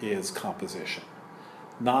about is composition.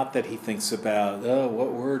 Not that he thinks about, oh,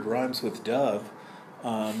 what word rhymes with dove,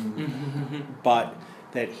 but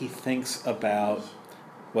that he thinks about,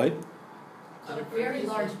 what? A very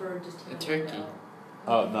large bird just A turkey.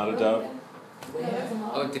 Oh, not a dove?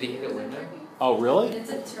 Oh, did he hit a window? Oh, really?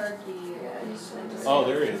 It's a turkey. Oh,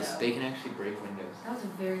 there he is. They can actually break windows. That was a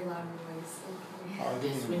very loud noise. Okay. Oh, I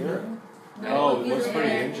didn't even hear it. No, Oh, it looks pretty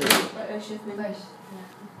injured.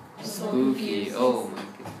 Spooky. Oh my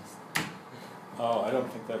goodness. Oh, I don't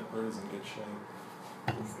think that bird is in good shape.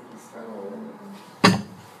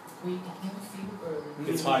 Wait, I can't see the bird.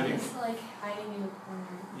 It's hiding. It's like hiding in a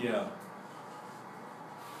corner. Yeah.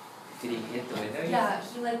 Did he hit the window? Yeah,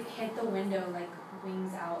 he like hit the window, like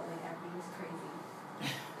wings out, like everything's crazy.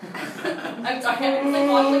 I'm sorry, I'm like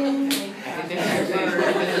watching the thing. I think there's a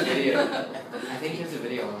video. I think there's a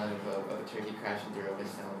video online of a turkey crashing through a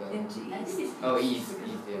window. In East. Oh, east,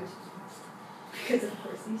 yeah. Because of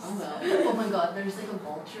course he's. Oh well. Oh my god, there's like a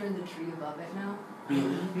vulture in the tree above it now. Oh,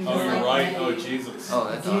 you're right. Oh, Jesus. Oh,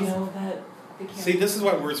 that's Do you awesome. know that? They can't- See, this is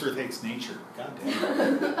why Wordsworth hates nature. God damn it. I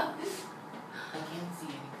can't see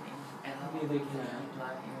anything. And I'm Neither can I.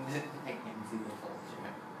 blind. I can't see the vulture.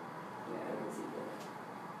 Yeah, I don't see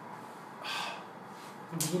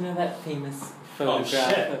that. Do you know that famous Oh, photograph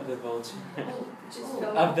shit. of the vulture? Oh, just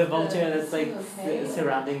fell Of off the vulture that's like okay?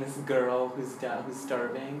 surrounding this girl who's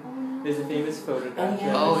starving. There's a famous photograph. Oh,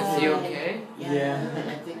 yeah. Oh, is he okay? Yeah.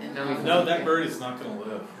 I think No, he's No, that bird is not going to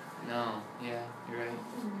live. No, yeah, you're right.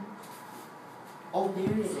 Oh, there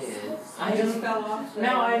it is. I just don't. fell off.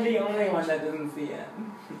 No, I'm the only one that doesn't see it.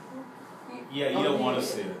 Yeah, you don't want to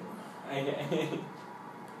see it. Okay.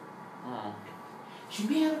 Oh. Should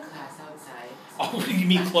we have a class outside? Oh, you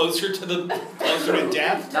mean closer to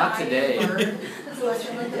death? Not today. That's what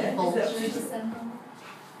I'm like the vultures.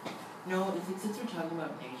 No, it's like, since we're talking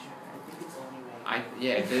about nature, I think it's only right.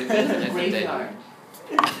 Yeah, if It's it's a a graveyard.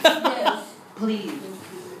 Yes. Please.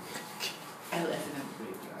 LSM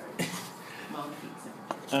graveyard. Mount Peaks.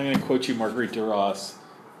 I'm going to quote you Marguerite Duras,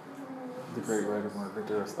 the great writer Marguerite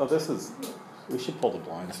Duras. Oh, this is... We should pull the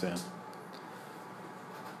blinds down.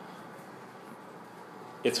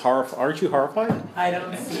 It's horrifying. Aren't you horrified? I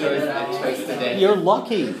don't see So it it's at all. twice the day. You're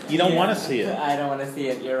lucky. You don't Yeah. want to see it. I don't want to see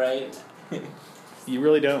it. You're right. You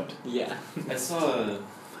really don't. Yeah. I saw a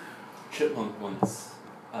chipmunk once.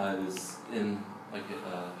 It was in, like,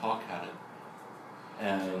 a hawk had it.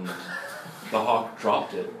 And the hawk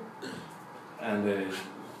dropped it. And they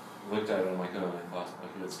looked at it and I'm like, oh, I thought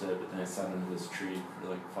like it was dead. But then I sat under this tree for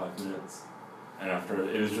like 5 minutes. And after,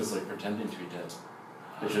 it was just like pretending to be dead.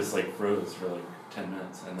 It just like froze for like 10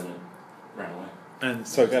 minutes and then it ran away. And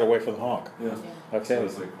so I got away from the hawk. Yeah. Yeah. Okay. So it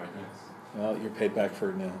was like quite nice. Well, you're paid back for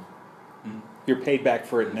it now. Hmm? You're paid back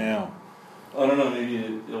for it now. I don't know,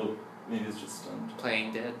 maybe maybe it's just stunned.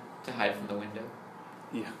 Playing dead to hide from the window.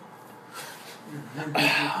 Yeah.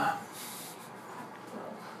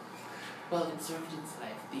 Well, it served its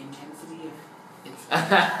life. The intensity of its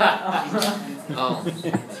Oh.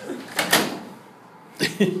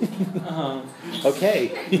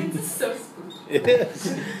 Okay. It's so spooky. It is.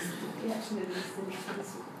 The action of this is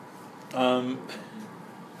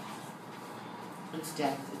It's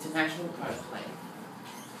death. It's a natural part of life.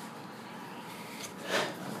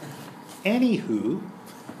 Anywho,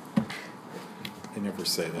 I never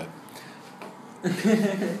say that.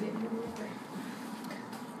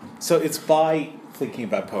 So it's by thinking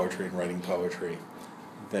about poetry and writing poetry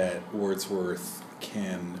that Wordsworth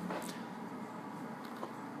can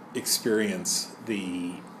experience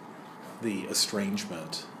the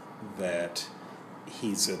estrangement that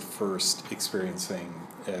he's at first experiencing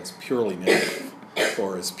as purely negative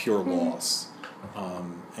or as pure loss,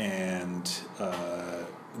 and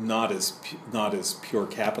not as pure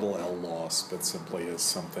capital L loss, but simply as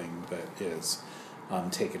something that is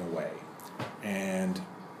taken away. And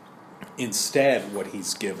instead, what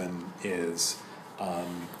he's given is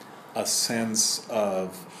a sense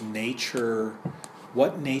of nature,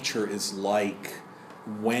 what nature is like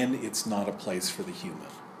when it's not a place for the human.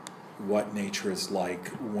 What nature is like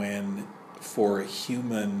when, for a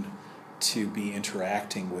human to be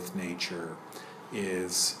interacting with nature,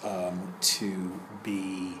 is to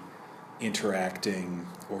be interacting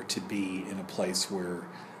or to be in a place where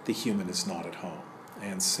the human is not at home.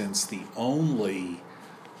 And since the only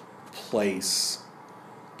place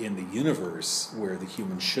in the universe where the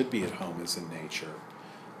human should be at home is in nature,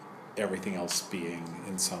 everything else being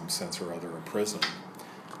in some sense or other a prison,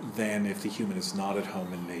 then if the human is not at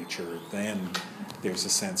home in nature, then there's a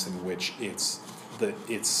sense in which it's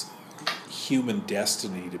human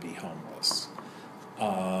destiny to be homeless.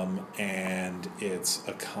 And it's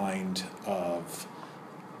a kind of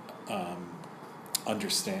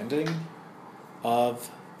understanding of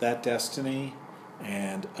that destiny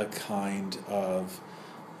and a kind of,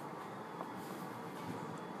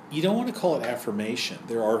 you don't want to call it affirmation.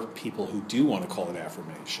 There are people who do want to call it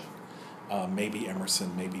affirmation. Maybe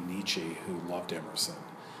Emerson, maybe Nietzsche, who loved Emerson.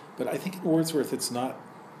 But I think in Wordsworth it's not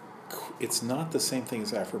the same thing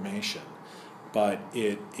as affirmation, but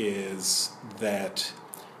it is that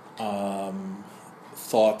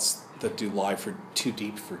thoughts that do lie for too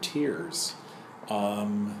deep for tears,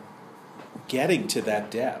 getting to that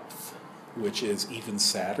depth, which is even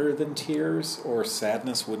sadder than tears, or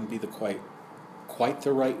sadness wouldn't be the quite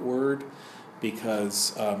the right word,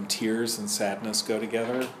 because tears and sadness go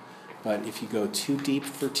together. But if you go too deep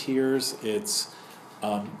for tears, it's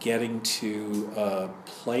getting to a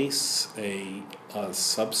place, a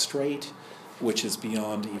substrate, which is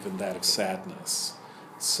beyond even that of sadness.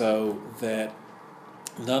 So that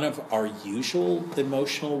none of our usual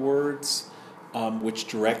emotional words, which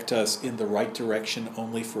direct us in the right direction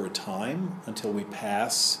only for a time until we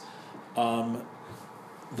pass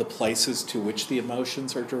the places to which the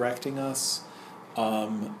emotions are directing us,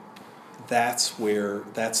 that's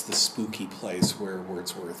the spooky place where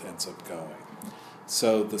Wordsworth ends up going.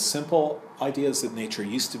 So the simple idea is that nature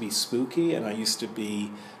used to be spooky, and I used to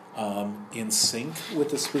be in sync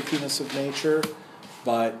with the spookiness of nature.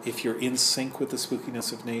 But if you're in sync with the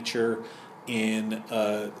spookiness of nature, in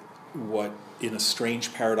a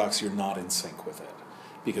strange paradox, you're not in sync with it,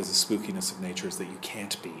 because the spookiness of nature is that you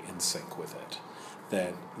can't be in sync with it.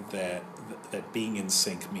 That being in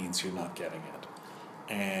sync means you're not getting it.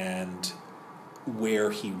 And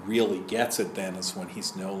where he really gets it then is when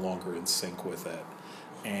he's no longer in sync with it.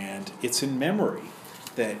 And it's in memory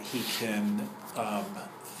that he can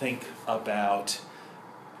think about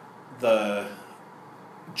the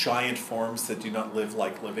giant forms that do not live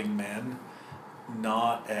like living men,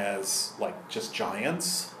 not as like just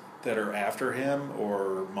giants that are after him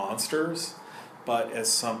or monsters, but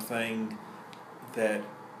as something that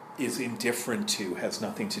is indifferent to, has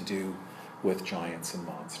nothing to do with giants and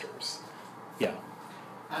monsters. Yeah.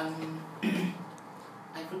 I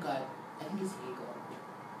forgot. I think it's Hegel.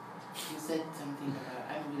 You said something about.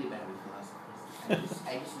 I'm really bad with philosophers.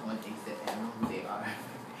 I just know what they said. I don't know who they are.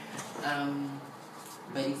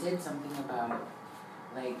 But he said something about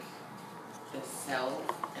like the self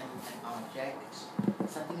and an object.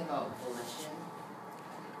 Something about volition.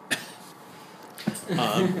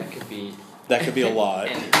 That could be a lot.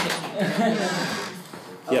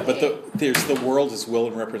 Yeah, but there's the world as will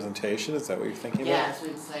and representation. Is that what you're thinking about? Yeah, so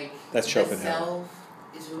it's like that's Schopenhauer. The self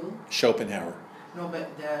is who? Schopenhauer. No,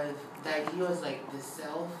 but the idea was like the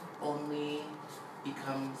self only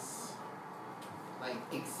becomes like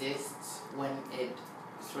exists when it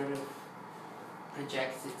sort of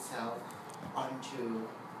projects itself onto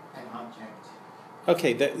an object.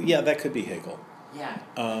 Okay, that could be Hegel. Yeah.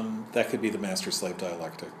 That could be the master-slave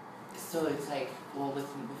dialectic. So it's like, well, with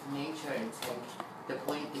nature, it's like the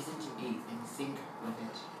point isn't to be in sync with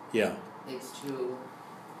it. Yeah. It's to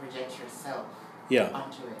project yourself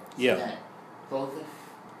onto it. Yeah. So that both of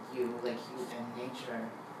you, like you and nature,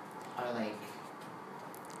 are like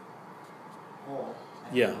whole.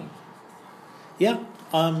 Yeah. Yeah.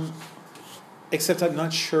 Except I'm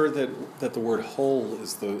not sure that the word whole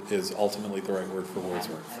is ultimately the right word for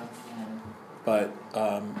Wordsworth. I don't think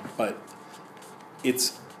But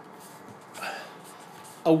it's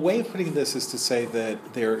a way of putting this is to say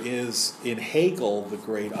that there is in Hegel the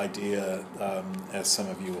great idea, as some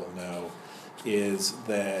of you will know, is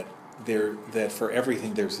that for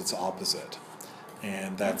everything there's its opposite,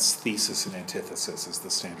 and that's thesis and antithesis is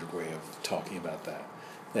the standard way of talking about that.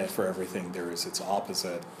 That for everything there is its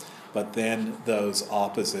opposite, but then those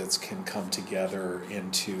opposites can come together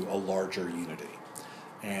into a larger unity.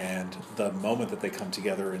 And the moment that they come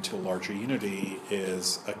together into a larger unity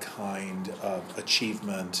is a kind of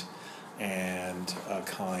achievement and a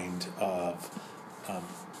kind of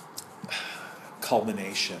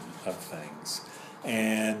culmination of things.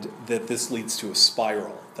 And that this leads to a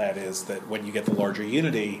spiral. That is, that when you get the larger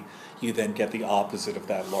unity, you then get the opposite of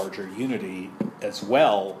that larger unity as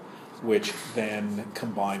well, which then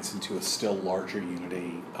combines into a still larger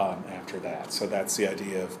unity after that. So that's the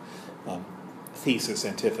idea of thesis,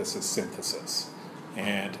 antithesis, synthesis.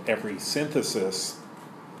 And every synthesis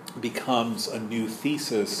becomes a new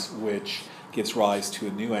thesis, which gives rise to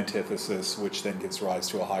a new antithesis, which then gives rise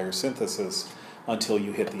to a higher synthesis until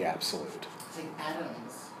you hit the absolute. It's like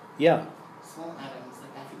atoms. Yeah. Small atoms,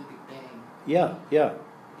 like after the Big Bang. Yeah.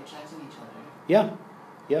 Attracting each other.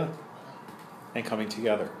 Yeah. And coming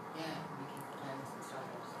together. Yeah, making planets and stars.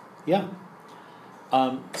 Yeah.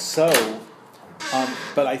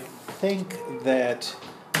 But I think that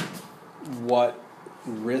what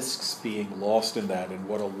risks being lost in that, and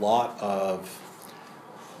what a lot of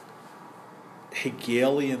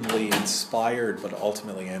Hegelianly inspired but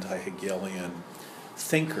ultimately anti-Hegelian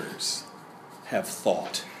thinkers have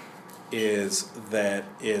thought, is that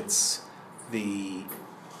it's the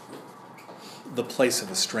place of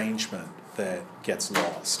estrangement that gets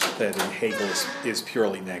lost, that in Hegel is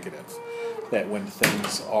purely negative, that when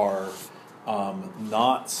things are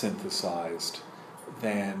not synthesized,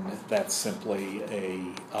 then that's simply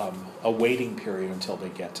a waiting period until they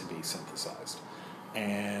get to be synthesized.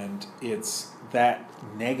 And it's that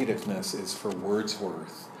negativeness is for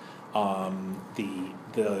Wordsworth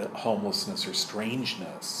the homelessness or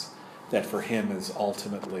strangeness that for him is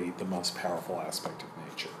ultimately the most powerful aspect of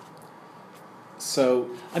nature. So,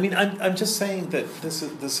 I mean, I'm just saying that this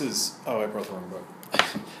is oh, I brought the wrong book.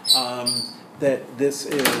 That this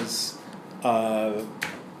is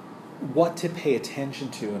what to pay attention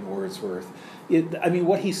to in Wordsworth.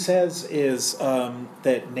 What he says is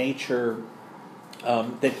that nature,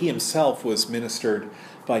 that he himself was ministered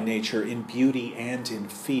by nature in beauty and in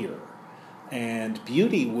fear. And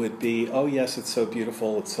beauty would be, oh yes, it's so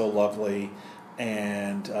beautiful, it's so lovely,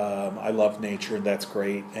 and I love nature, and that's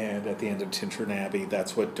great. And at the end of Tintern Abbey,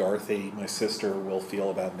 that's what Dorothy, my sister, will feel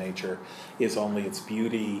about nature, is only its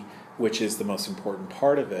beauty, which is the most important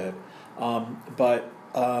part of it. But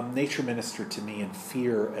nature ministered to me in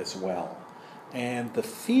fear as well. And the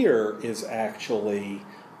fear is actually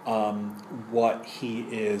what he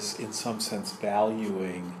is, in some sense,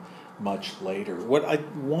 valuing much later. What I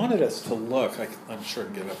wanted us to look, I'm sure I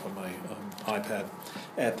can get it up on my iPad,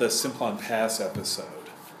 at the Simplon Pass episode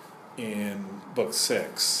in Book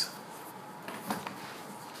 6.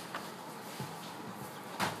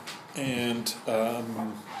 And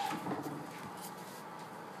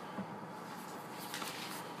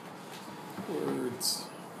words...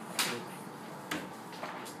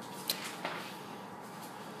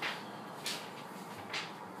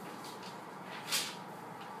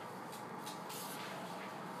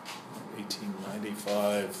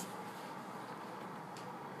 1895.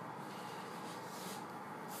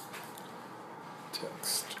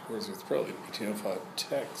 Text. Wordsworth, probably 1805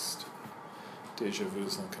 text. Deja vu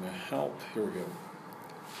is not going to help. Here we go.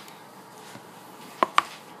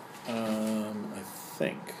 I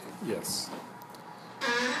think, yes.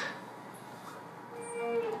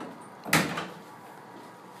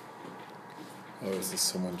 Oh, is this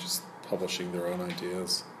someone just publishing their own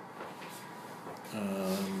ideas?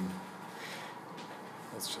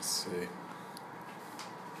 Let's just see.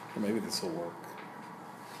 Or maybe this will work.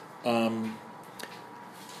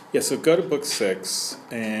 So go to Book 6,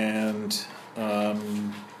 and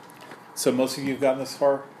so most of you have gotten this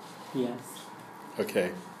far? Yes.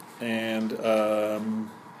 Okay. And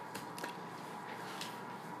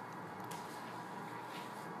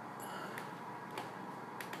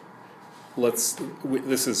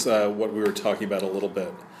this is what we were talking about a little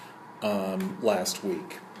bit last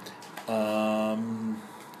week.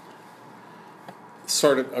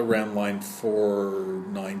 Started around line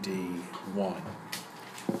 491.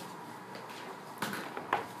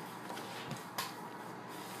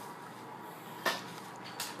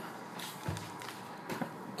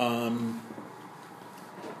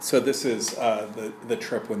 So this is the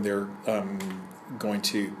trip when they're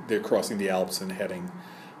they're crossing the Alps and heading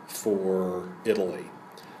for Italy.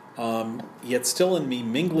 Yet still in me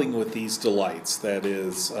mingling with these delights, that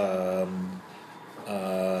is,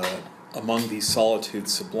 among these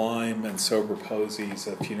solitudes sublime and sober posies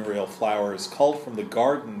of funereal flowers, culled from the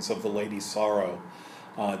gardens of the Lady Sorrow,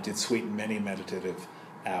 did sweeten many a meditative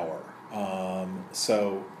hour. And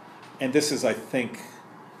this is, I think,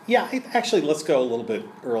 actually, let's go a little bit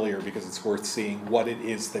earlier because it's worth seeing what it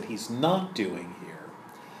is that he's not doing here.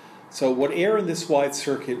 So, whate'er in this wide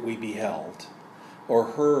circuit we beheld or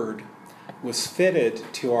heard was fitted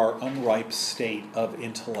to our unripe state of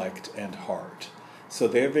intellect and heart. So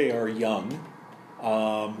there they are young.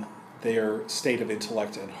 Their state of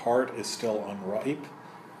intellect and heart is still unripe.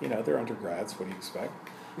 they're undergrads, what do you expect?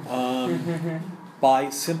 By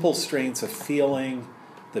simple strains of feeling,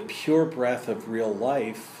 the pure breath of real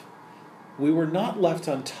life, we were not left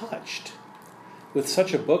untouched. With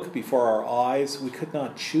such a book before our eyes, we could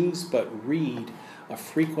not choose but read a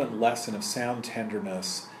frequent lesson of sound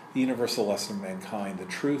tenderness, the universal lesson of mankind, the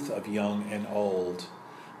truth of young and old.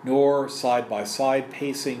 Nor, side by side,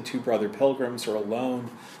 pacing two brother pilgrims, or alone,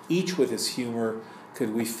 each with his humor,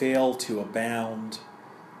 could we fail to abound.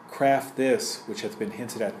 Craft this, which hath been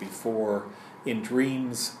hinted at before, in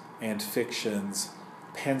dreams and fictions,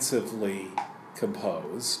 pensively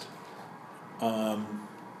composed.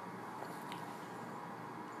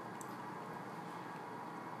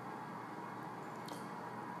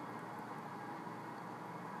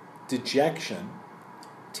 Dejection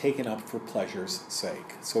taken up for pleasure's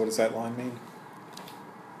sake. So what does that line mean?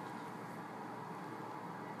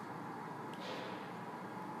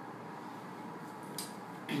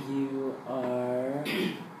 You are,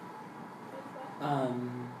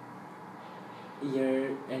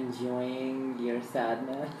 you're enjoying your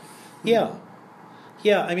sadness. Yeah.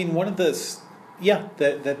 I mean, one of the,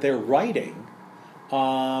 that they're writing, we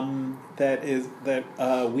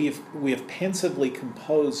have pensively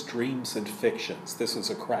composed dreams and fictions. This was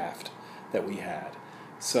a craft that we had.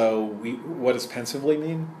 So what does pensively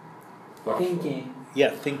mean? Thinking.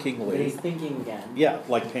 Yeah, thinkingly. He's thinking again. Yeah,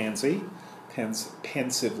 like pansy,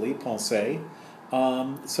 pensively, penser.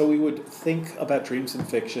 So we would think about dreams and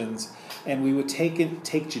fictions, and we would take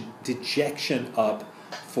dejection up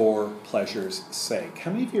for pleasure's sake.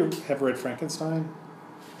 How many of you have read Frankenstein?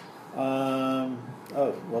 The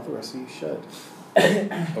rest of you should.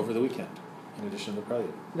 Over the weekend, in addition to the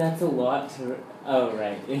Prelude. That's a lot to... Oh,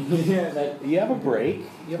 right. You have a break.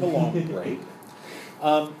 You have a long break.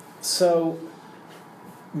 So,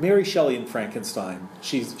 Mary Shelley in Frankenstein,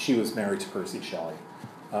 she was married to Percy Shelley.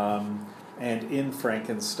 And in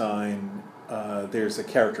Frankenstein, there's a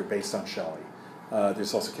character based on Shelley.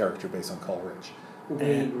 There's also a character based on Coleridge.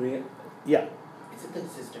 Wait. Yeah. Is it the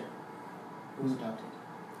sister who's adopted?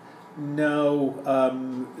 No,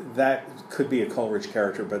 that could be a Coleridge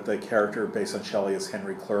character, but the character based on Shelley is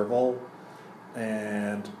Henry Clerval,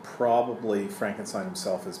 and probably Frankenstein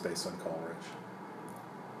himself is based on Coleridge.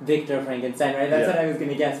 Victor Frankenstein, right? That's what I was going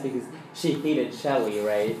to guess, because she hated Shelley,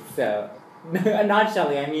 right? So, not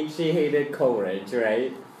Shelley, I mean she hated Coleridge,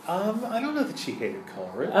 right? I don't know that she hated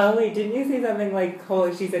Coleridge. Oh, wait, didn't you say something like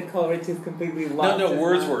she said Coleridge is completely lost? No,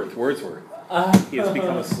 Wordsworth. He has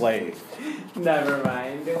become a slave. Never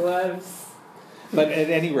mind, whoops. But at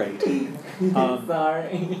any rate...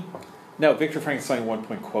 Sorry. No, Victor Frankenstein at one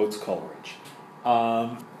point quotes Coleridge.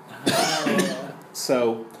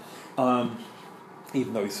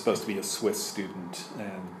 Even though he's supposed to be a Swiss student,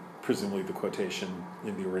 and presumably the quotation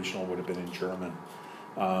in the original would have been in German.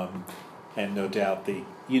 And no doubt that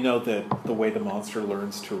the way the monster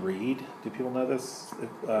learns to read. Do people know this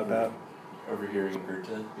about? Overhearing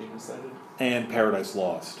Goethe being recited. And Paradise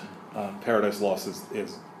Lost. Paradise Lost is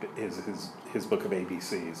his book of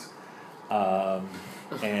ABCs.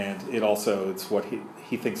 And it's what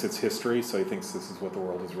he thinks it's history, so he thinks this is what the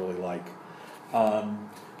world is really like.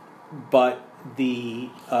 But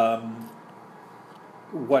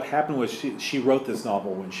what happened was she wrote this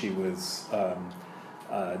novel when she was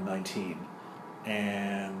 19,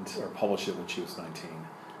 or published it when she was 19.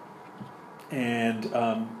 And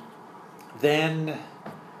then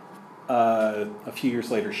a few years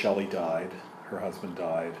later, Shelley died. Her husband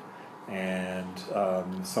died, and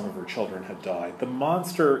some of her children had died. The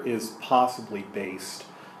monster is possibly based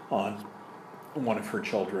on one of her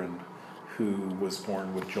children who was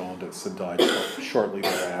born with jaundice and died shortly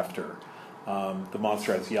thereafter. The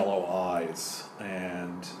monster has yellow eyes,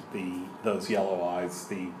 and those yellow eyes,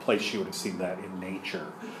 the place she would have seen that in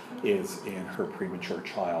nature is in her premature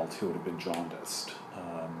child who would have been jaundiced.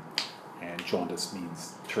 And jaundice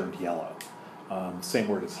means turned yellow. Same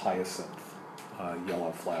word as hyacinth,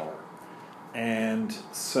 yellow flower. And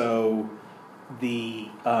so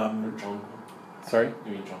sorry?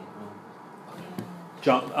 You mean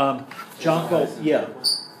John? Jonquil, yeah.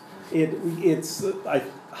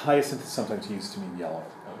 Hyacinth is sometimes used to mean yellow.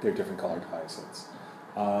 They're different colored hyacinths.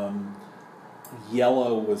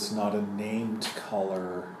 Yellow was not a named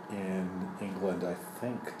color in England, I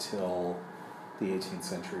think, till the 18th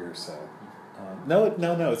century or so. No,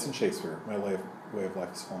 it's in Shakespeare. My way of life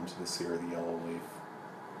has fallen to the sea, or the yellow leaf.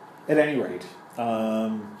 At any rate,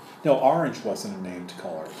 orange wasn't a named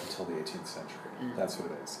color until the 18th century. That's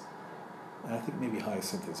what it is. And I think maybe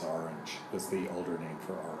hyacinth is orange, was the older name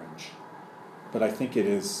for orange. But I think it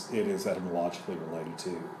is etymologically related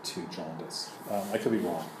to jaundice. I could be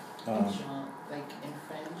wrong. Like in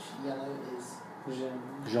French, yellow is Jean.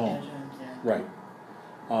 Jean. yeah. Right.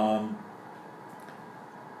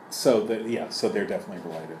 So they're definitely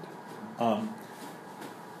related.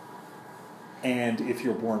 And if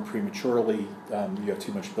you're born prematurely, you have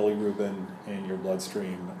too much bilirubin in your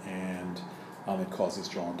bloodstream, and it causes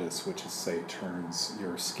jaundice, which is, say, turns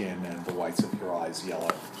your skin and the whites of your eyes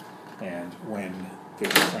yellow. And when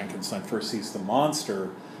Victor Frankenstein first sees the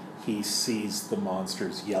monster, he sees the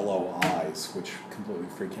monster's yellow eyes, which completely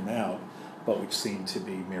freak him out, but which seem to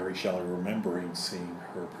be Mary Shelley remembering seeing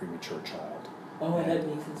her premature child. Oh, and that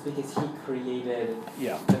makes sense because he created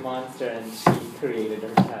Yeah. the monster and she created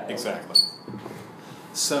her child. Exactly.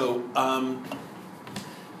 So,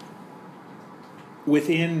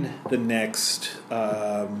 within the next,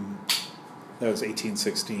 that was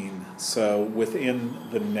 1816, so within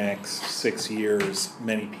the next 6 years,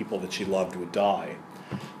 many people that she loved would die.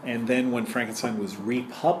 And then when Frankenstein was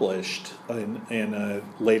republished in a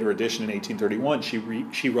later edition in 1831, she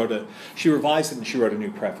revised it and she wrote a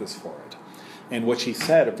new preface for it. And what she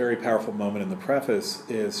said, a very powerful moment in the preface,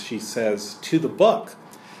 is she says to the book,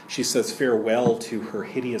 she says farewell to her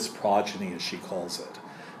hideous progeny, as she calls it.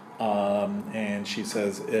 And she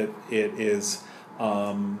says it is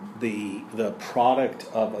the product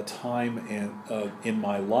of a time in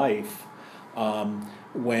my life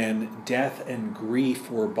when death and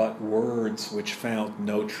grief were but words which found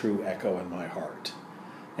no true echo in my heart.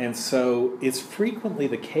 And so it's frequently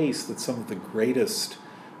the case that some of the greatest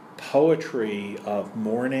poetry of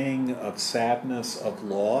mourning, of sadness, of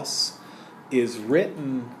loss is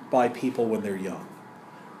written by people when they're young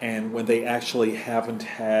and when they actually haven't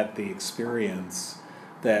had the experience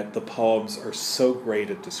that the poems are so great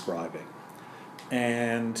at describing.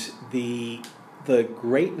 And the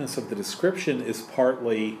greatness of the description is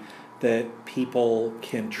partly that people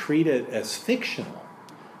can treat it as fictional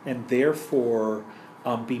and therefore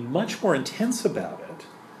be much more intense about it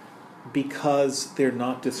because they're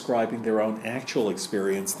not describing their own actual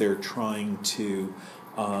experience. They're trying to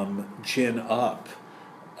gin up,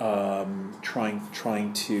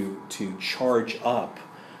 trying to charge up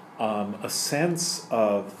a sense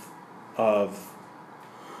of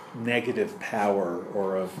negative power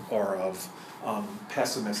or of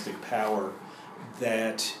pessimistic power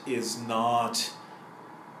that is not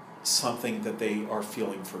something that they are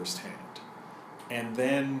feeling firsthand. And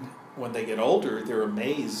then when they get older, they're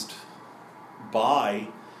amazed by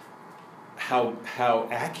how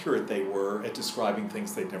accurate they were at describing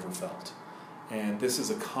things they'd never felt. And this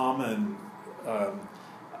is a common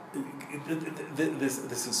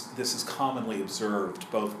this is commonly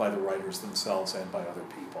observed both by the writers themselves and by other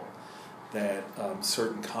people, that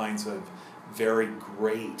certain kinds of very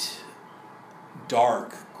great,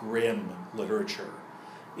 dark, grim literature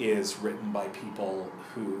is written by people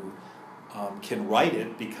who can write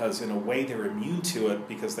it because in a way they're immune to it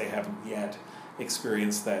because they haven't yet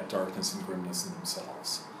experienced that darkness and grimness in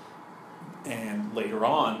themselves. And later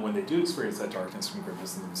on, when they do experience that darkness and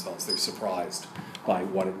grimness in themselves, they're surprised by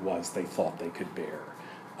what it was they thought they could bear.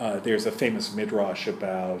 There's a famous midrash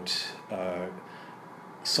about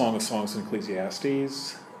Song of Songs and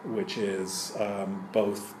Ecclesiastes, which is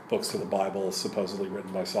both books of the Bible supposedly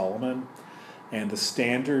written by Solomon. And the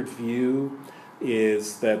standard view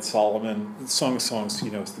is that Solomon, Song of Songs,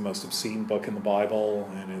 is the most obscene book in the Bible,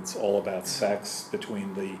 and it's all about sex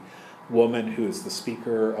between the woman who is the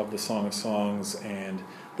speaker of the Song of Songs and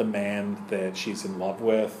the man that she's in love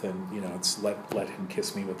with, and it's let him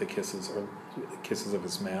kiss me with the kisses of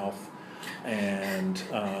his mouth, and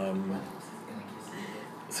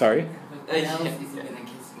sorry.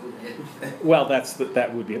 Well,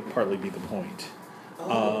 that would partly be the point,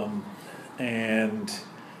 and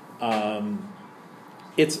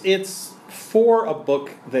it's for a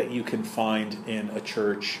book that you can find in a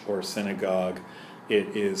church or a synagogue.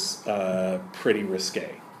 It is pretty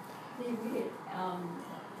risque. They read it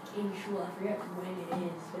in shul. I forget when it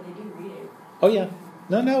is, but they do read it. Oh yeah,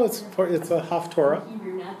 no, it's a Haftorah.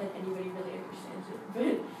 Hebrew, not that anybody really understands it,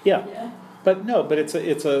 but yeah. But it's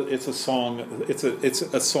a song. It's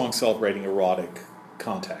a song celebrating erotic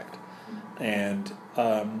contact, and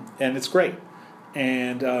it's great.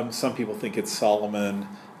 And some people think it's Solomon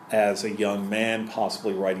as a young man,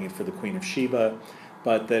 possibly writing it for the Queen of Sheba,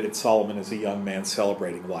 but that it's Solomon as a young man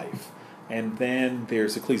celebrating life. And then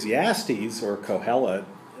there's Ecclesiastes, or Kohelet,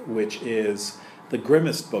 which is the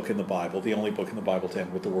grimmest book in the Bible, the only book in the Bible to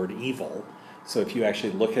end with the word evil. So if you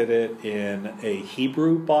actually look at it in a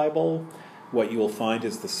Hebrew Bible, what you will find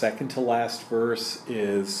is the second to last verse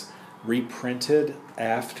is reprinted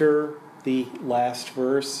after the last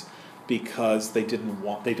verse because they don't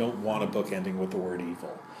want a book ending with the word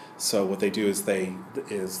evil. So what they do is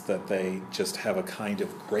that they just have a kind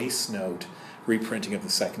of grace note reprinting of the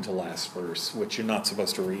second to last verse, which you're not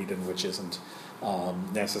supposed to read and which isn't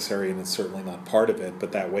necessary, and it's certainly not part of it,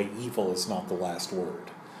 but that way evil is not the last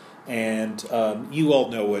word. And you all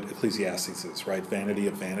know what Ecclesiastes is, right? Vanity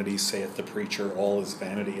of vanities, saith the preacher, all is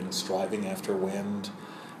vanity and a striving after wind.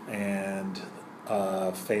 And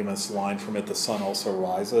famous line from it, the sun also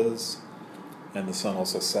rises, and the sun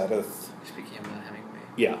also setteth. Speaking about Hemingway.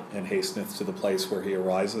 Yeah, and hasteneth to the place where he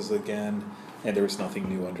arises again, and there is nothing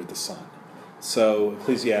new under the sun. So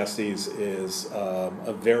Ecclesiastes is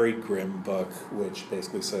a very grim book, which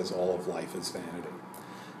basically says all of life is vanity.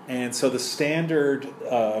 And so the standard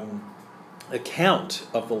account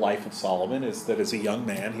of the life of Solomon is that as a young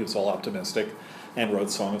man, he was all optimistic and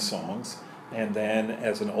wrote Song of Songs. And then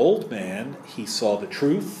as an old man, he saw the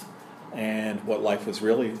truth and what life was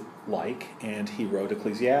really like, and he wrote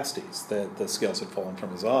Ecclesiastes. The scales had fallen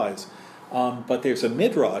from his eyes. But there's a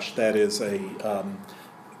midrash that is a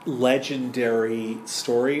legendary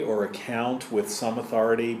story or account with some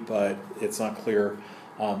authority, but it's not clear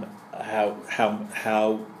how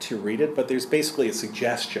to read it. But there's basically a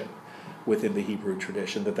suggestion within the Hebrew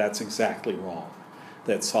tradition that that's exactly wrong.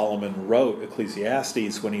 That Solomon wrote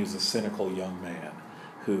Ecclesiastes when he was a cynical young man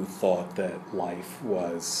who thought that life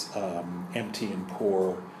was empty and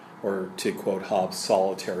poor, or to quote Hobbes,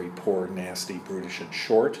 solitary, poor, nasty, brutish, and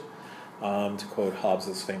short, to quote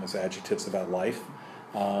Hobbes' famous adjectives about life.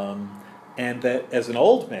 And that as an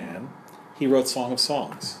old man, he wrote Song of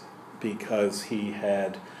Songs because he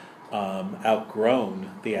had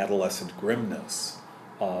outgrown the adolescent grimness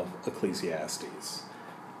of Ecclesiastes.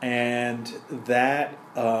 And that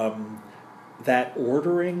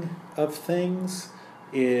ordering of things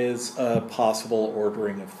is a possible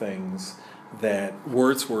ordering of things that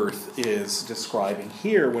Wordsworth is describing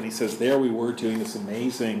here when he says, there we were doing this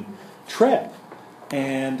amazing trip.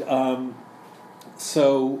 And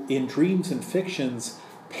so in Dreams and Fictions,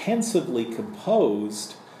 pensively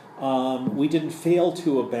composed, we didn't fail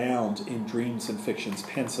to abound in Dreams and Fictions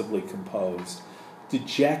pensively composed.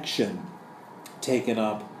 Dejection taken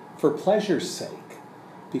up for pleasure's sake,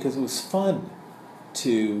 because it was fun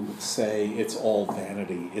to say it's all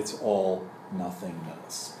vanity, it's all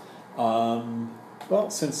nothingness. Well,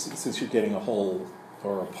 since you're getting a whole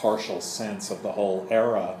or a partial sense of the whole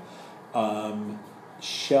era,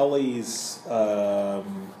 Shelley's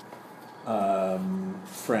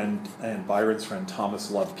friend and Byron's friend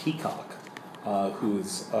Thomas Love Peacock,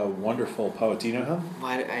 who's a wonderful poet. Do you know him?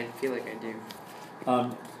 I feel like I do.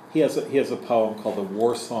 He has a poem called The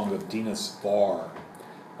War Song of Dinas Bar,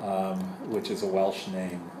 which is a Welsh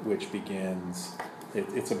name, which begins,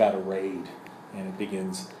 it's about a raid, and it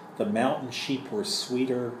begins, the mountain sheep were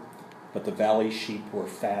sweeter, but the valley sheep were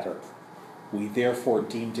fatter. We therefore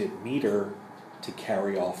deemed it meeter to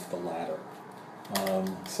carry off the latter.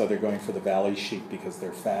 So they're going for the valley sheep because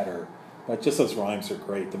they're fatter. But just those rhymes are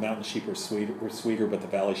great. The mountain sheep were sweeter, but the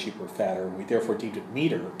valley sheep were fatter. We therefore deemed it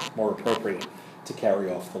meeter, more appropriate, to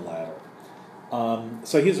carry off the latter.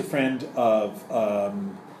 So he's a friend of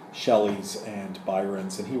Shelley's and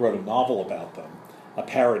Byron's, and he wrote a novel about them, a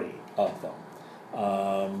parody of them,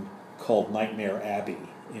 called Nightmare Abbey,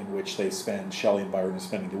 in which Shelley and Byron are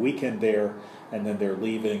spending the weekend there, and then they're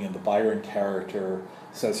leaving, and the Byron character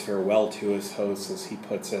says farewell to his host, as he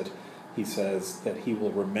puts it. He says that he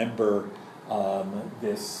will remember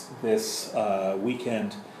this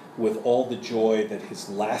weekend with all the joy that his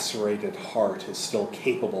lacerated heart is still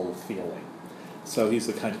capable of feeling. So he's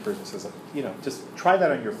the kind of person who says, just try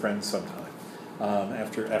that on your friends sometime.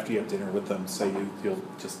 After you have dinner with them, say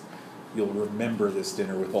you'll remember this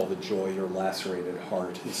dinner with all the joy your lacerated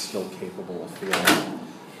heart is still capable of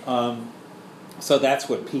feeling. So that's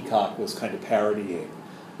what Peacock was kind of parodying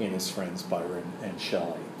in his friends Byron and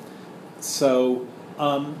Shelley. So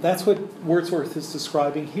that's what Wordsworth is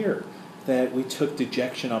describing here, that we took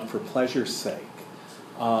dejection up for pleasure's sake,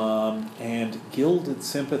 and gilded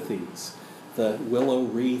sympathies, the willow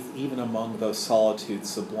wreath even among those solitudes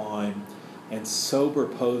sublime, and sober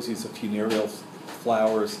posies of funereal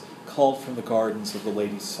flowers culled from the gardens of the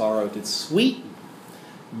Lady Sorrow did sweeten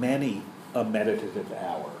many a meditative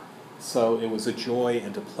hour. So it was a joy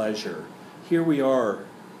and a pleasure. Here we are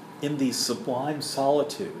in these sublime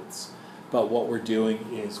solitudes, but what we're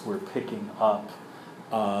doing is we're picking up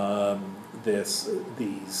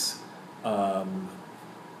these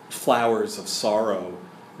flowers of sorrow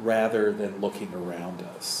rather than looking around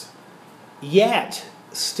us. Yet,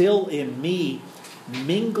 still in me,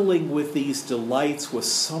 mingling with these delights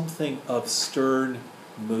was something of stern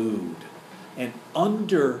mood, an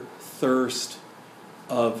under thirst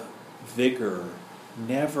of vigor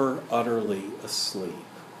never utterly asleep.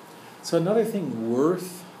 So another thing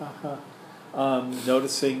worth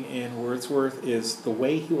noticing in Wordsworth is the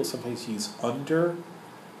way he will sometimes use under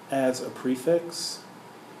as a prefix.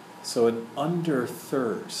 So an under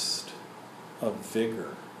thirst of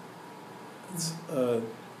vigor. It's an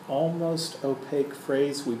almost opaque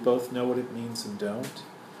phrase. We both know what it means and don't,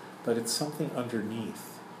 but it's something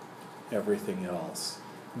underneath everything else.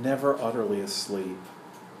 Never utterly asleep.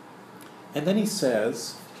 And then he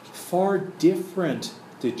says, far different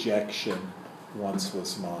dejection once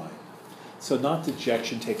was mine. So not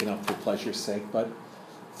dejection taken up for pleasure's sake, but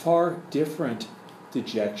far different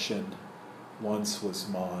dejection once was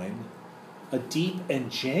mine. A deep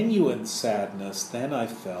and genuine sadness then I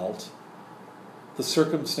felt. The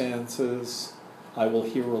circumstances I will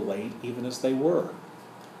here relate even as they were.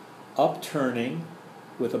 Upturning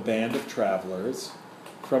with a band of travelers,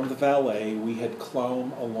 from the Valais we had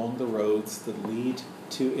clomb along the roads that lead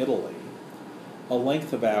to Italy. A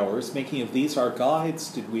length of hours, making of these our guides,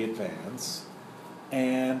 did we advance,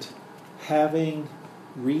 and having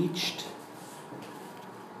reached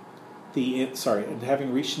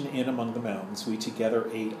an inn among the mountains, we together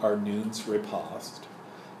ate our noon's repast,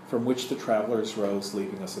 from which the travelers rose,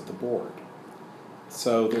 leaving us at the board.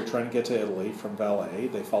 So they're trying to get to Italy from Valais.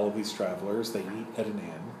 They follow these travelers. They eat at an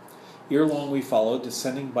inn. Ere long we followed,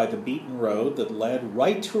 descending by the beaten road that led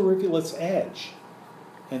right to a rivulet's edge,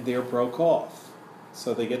 and there broke off.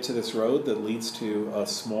 So they get to this road that leads to a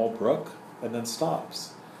small brook and then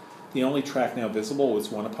stops. The only track now visible was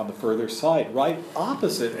one upon the further side, right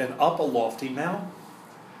opposite and up a lofty mountain.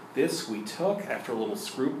 This we took, after a little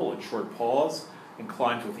scruple and short pause, and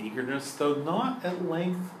climbed with eagerness, though not at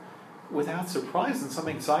length without surprise and some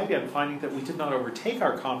anxiety on finding that we did not overtake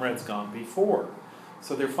our comrades gone before.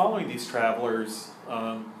 So they're following these travelers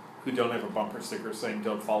who don't have a bumper sticker saying,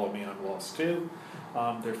 "Don't follow me, I'm lost too."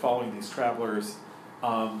 They're following these travelers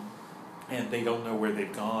and they don't know where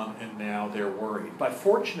they've gone, and now they're worried. By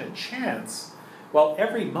fortunate chance, while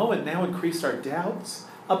every moment now increased our doubts,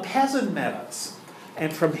 a peasant met us.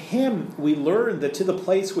 And from him we learned that to the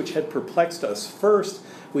place which had perplexed us first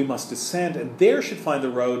we must descend, and there should find the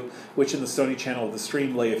road which in the stony channel of the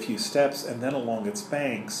stream lay a few steps, and then along its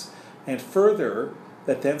banks. And further,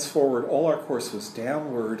 that thenceforward all our course was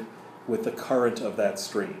downward with the current of that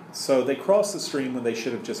stream. So they crossed the stream when they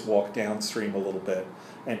should have just walked downstream a little bit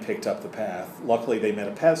and picked up the path. Luckily they met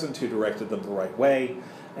a peasant who directed them the right way,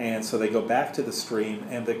 and so they go back to the stream.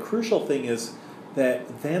 And the crucial thing is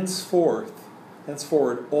that thenceforward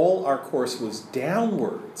all our course was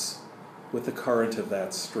downwards with the current of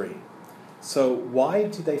that stream. So why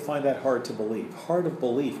do they find that hard to believe? Hard of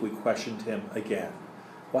belief, we questioned him again.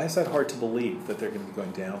 Why is that hard to believe that they're going to be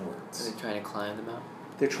going downwards? Are they trying to climb the mountain?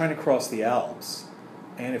 They're trying to cross the Alps.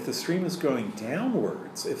 And if the stream is going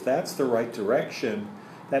downwards, if that's the right direction,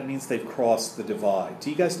 that means they've crossed the divide. Do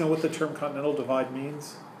you guys know what the term continental divide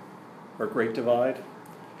means? Or Great Divide?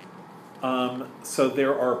 So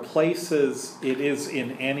there are places, it is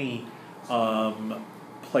in any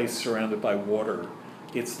place surrounded by water.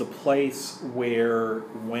 It's the place where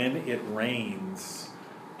when it rains,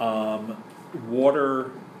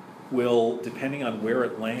 water will, depending on where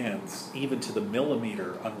it lands, even to the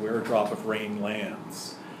millimeter on where a drop of rain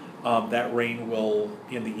lands, that rain will,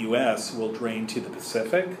 in the U.S., will drain to the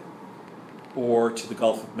Pacific or to the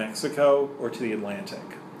Gulf of Mexico or to the Atlantic.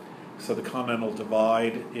 So the Continental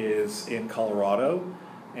Divide is in Colorado,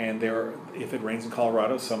 and there, if it rains in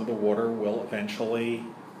Colorado, some of the water will eventually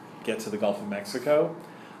get to the Gulf of Mexico.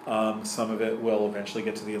 Some of it will eventually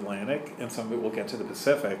get to the Atlantic, and some of it will get to the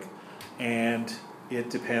Pacific. And it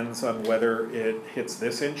depends on whether it hits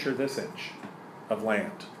this inch or this inch of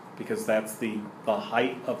land, because that's the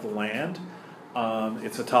height of the land.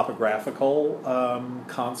 It's a topographical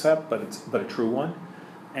concept, but a true one.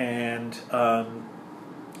 And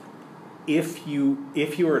if you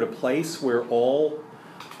are at a place where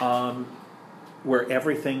where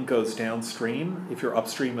everything goes downstream, if you're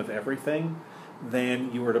upstream of everything,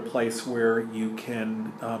 then you are at a place where you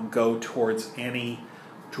can go towards any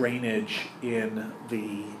drainage in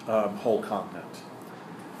the whole continent.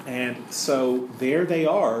 And so there they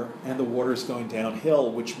are, and the water's going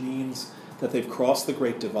downhill, which means that they've crossed the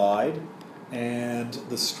Great Divide, and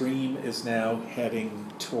the stream is now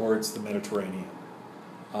heading towards the Mediterranean.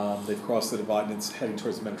 They've crossed the divide and it's heading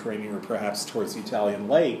towards the Mediterranean, or perhaps towards the Italian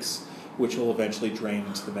lakes, which will eventually drain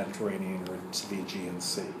into the Mediterranean or into the Aegean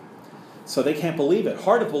Sea. So they can't believe it.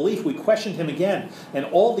 Hard of belief, we questioned him again, and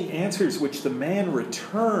all the answers which the man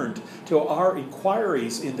returned to our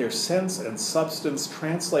inquiries in their sense and substance,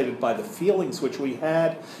 translated by the feelings which we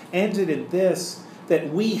had, ended in this, that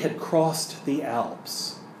we had crossed the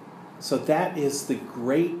Alps. So that is the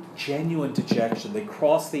great, genuine dejection. They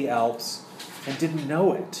crossed the Alps and didn't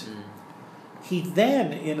know it. He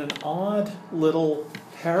then, in an odd little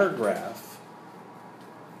paragraph,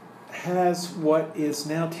 has what is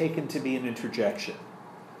now taken to be an interjection.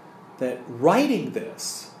 That writing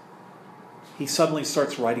this, he suddenly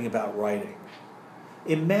starts writing about writing.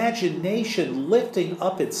 Imagination lifting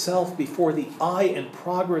up itself before the eye and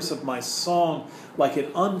progress of my song like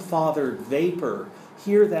an unfathered vapor.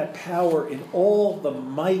 Here that power in all the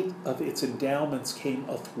might of its endowments came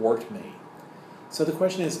athwart me. So the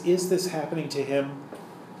question is this happening to him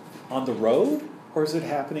on the road, or is it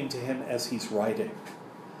happening to him as he's writing?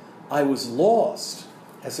 I was lost,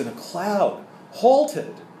 as in a cloud,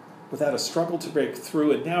 halted, without a struggle to break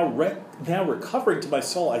through, and now recovering to my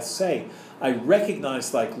soul, I say, I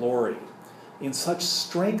recognize thy glory. In such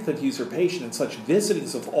strength of usurpation, in such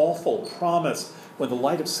visitings of awful promise, when the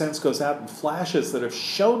light of sense goes out in flashes that have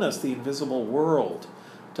shown us the invisible world,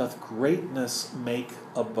 doth greatness make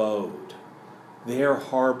abode. There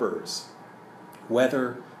harbors,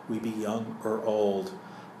 whether we be young or old,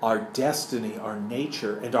 our destiny, our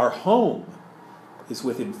nature, and our home is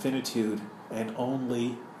with infinitude and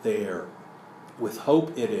only there. With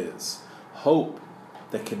hope it is, hope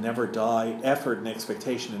that can never die, effort and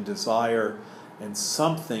expectation and desire, and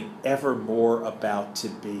something ever more about to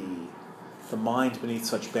be. The mind beneath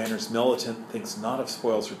such banners militant thinks not of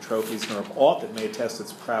spoils or trophies, nor of aught that may attest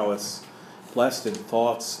its prowess, blessed in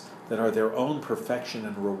thoughts that are their own perfection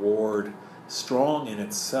and reward, strong in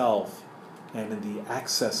itself, and in the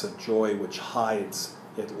access of joy which hides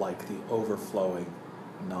it like the overflowing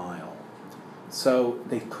Nile. So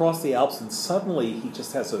they cross the Alps, and suddenly he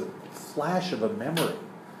just has a flash of a memory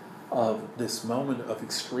of this moment of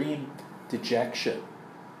extreme dejection.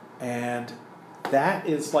 And that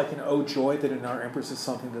is like an "O joy that in our empress is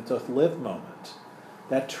something that doth live" moment.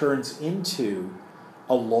 That turns into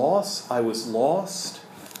a loss. I was lost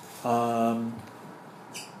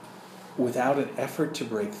without an effort to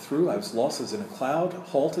break through. I was lost as in a cloud,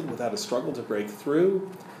 halted without a struggle to break through.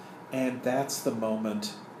 And that's the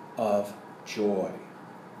moment of joy.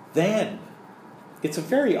 Then, it's a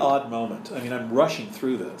very odd moment. I mean, I'm rushing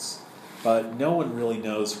through this, but no one really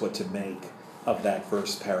knows what to make of that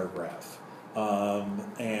verse paragraph.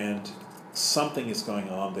 And something is going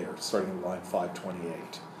on there, starting in line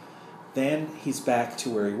 528. Then he's back to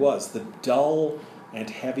where he was. The dull and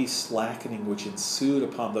heavy slackening which ensued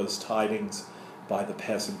upon those tidings by the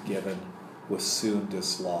peasant given was soon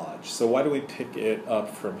dislodged. So why do we pick it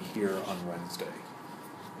up from here on Wednesday?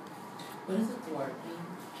 What does a thwart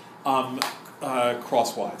mean?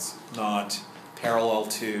 Crosswise, not parallel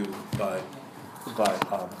to, but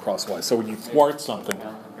crosswise. So when you thwart something,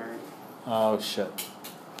 oh shit.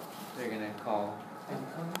 They're gonna call.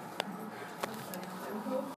 Income?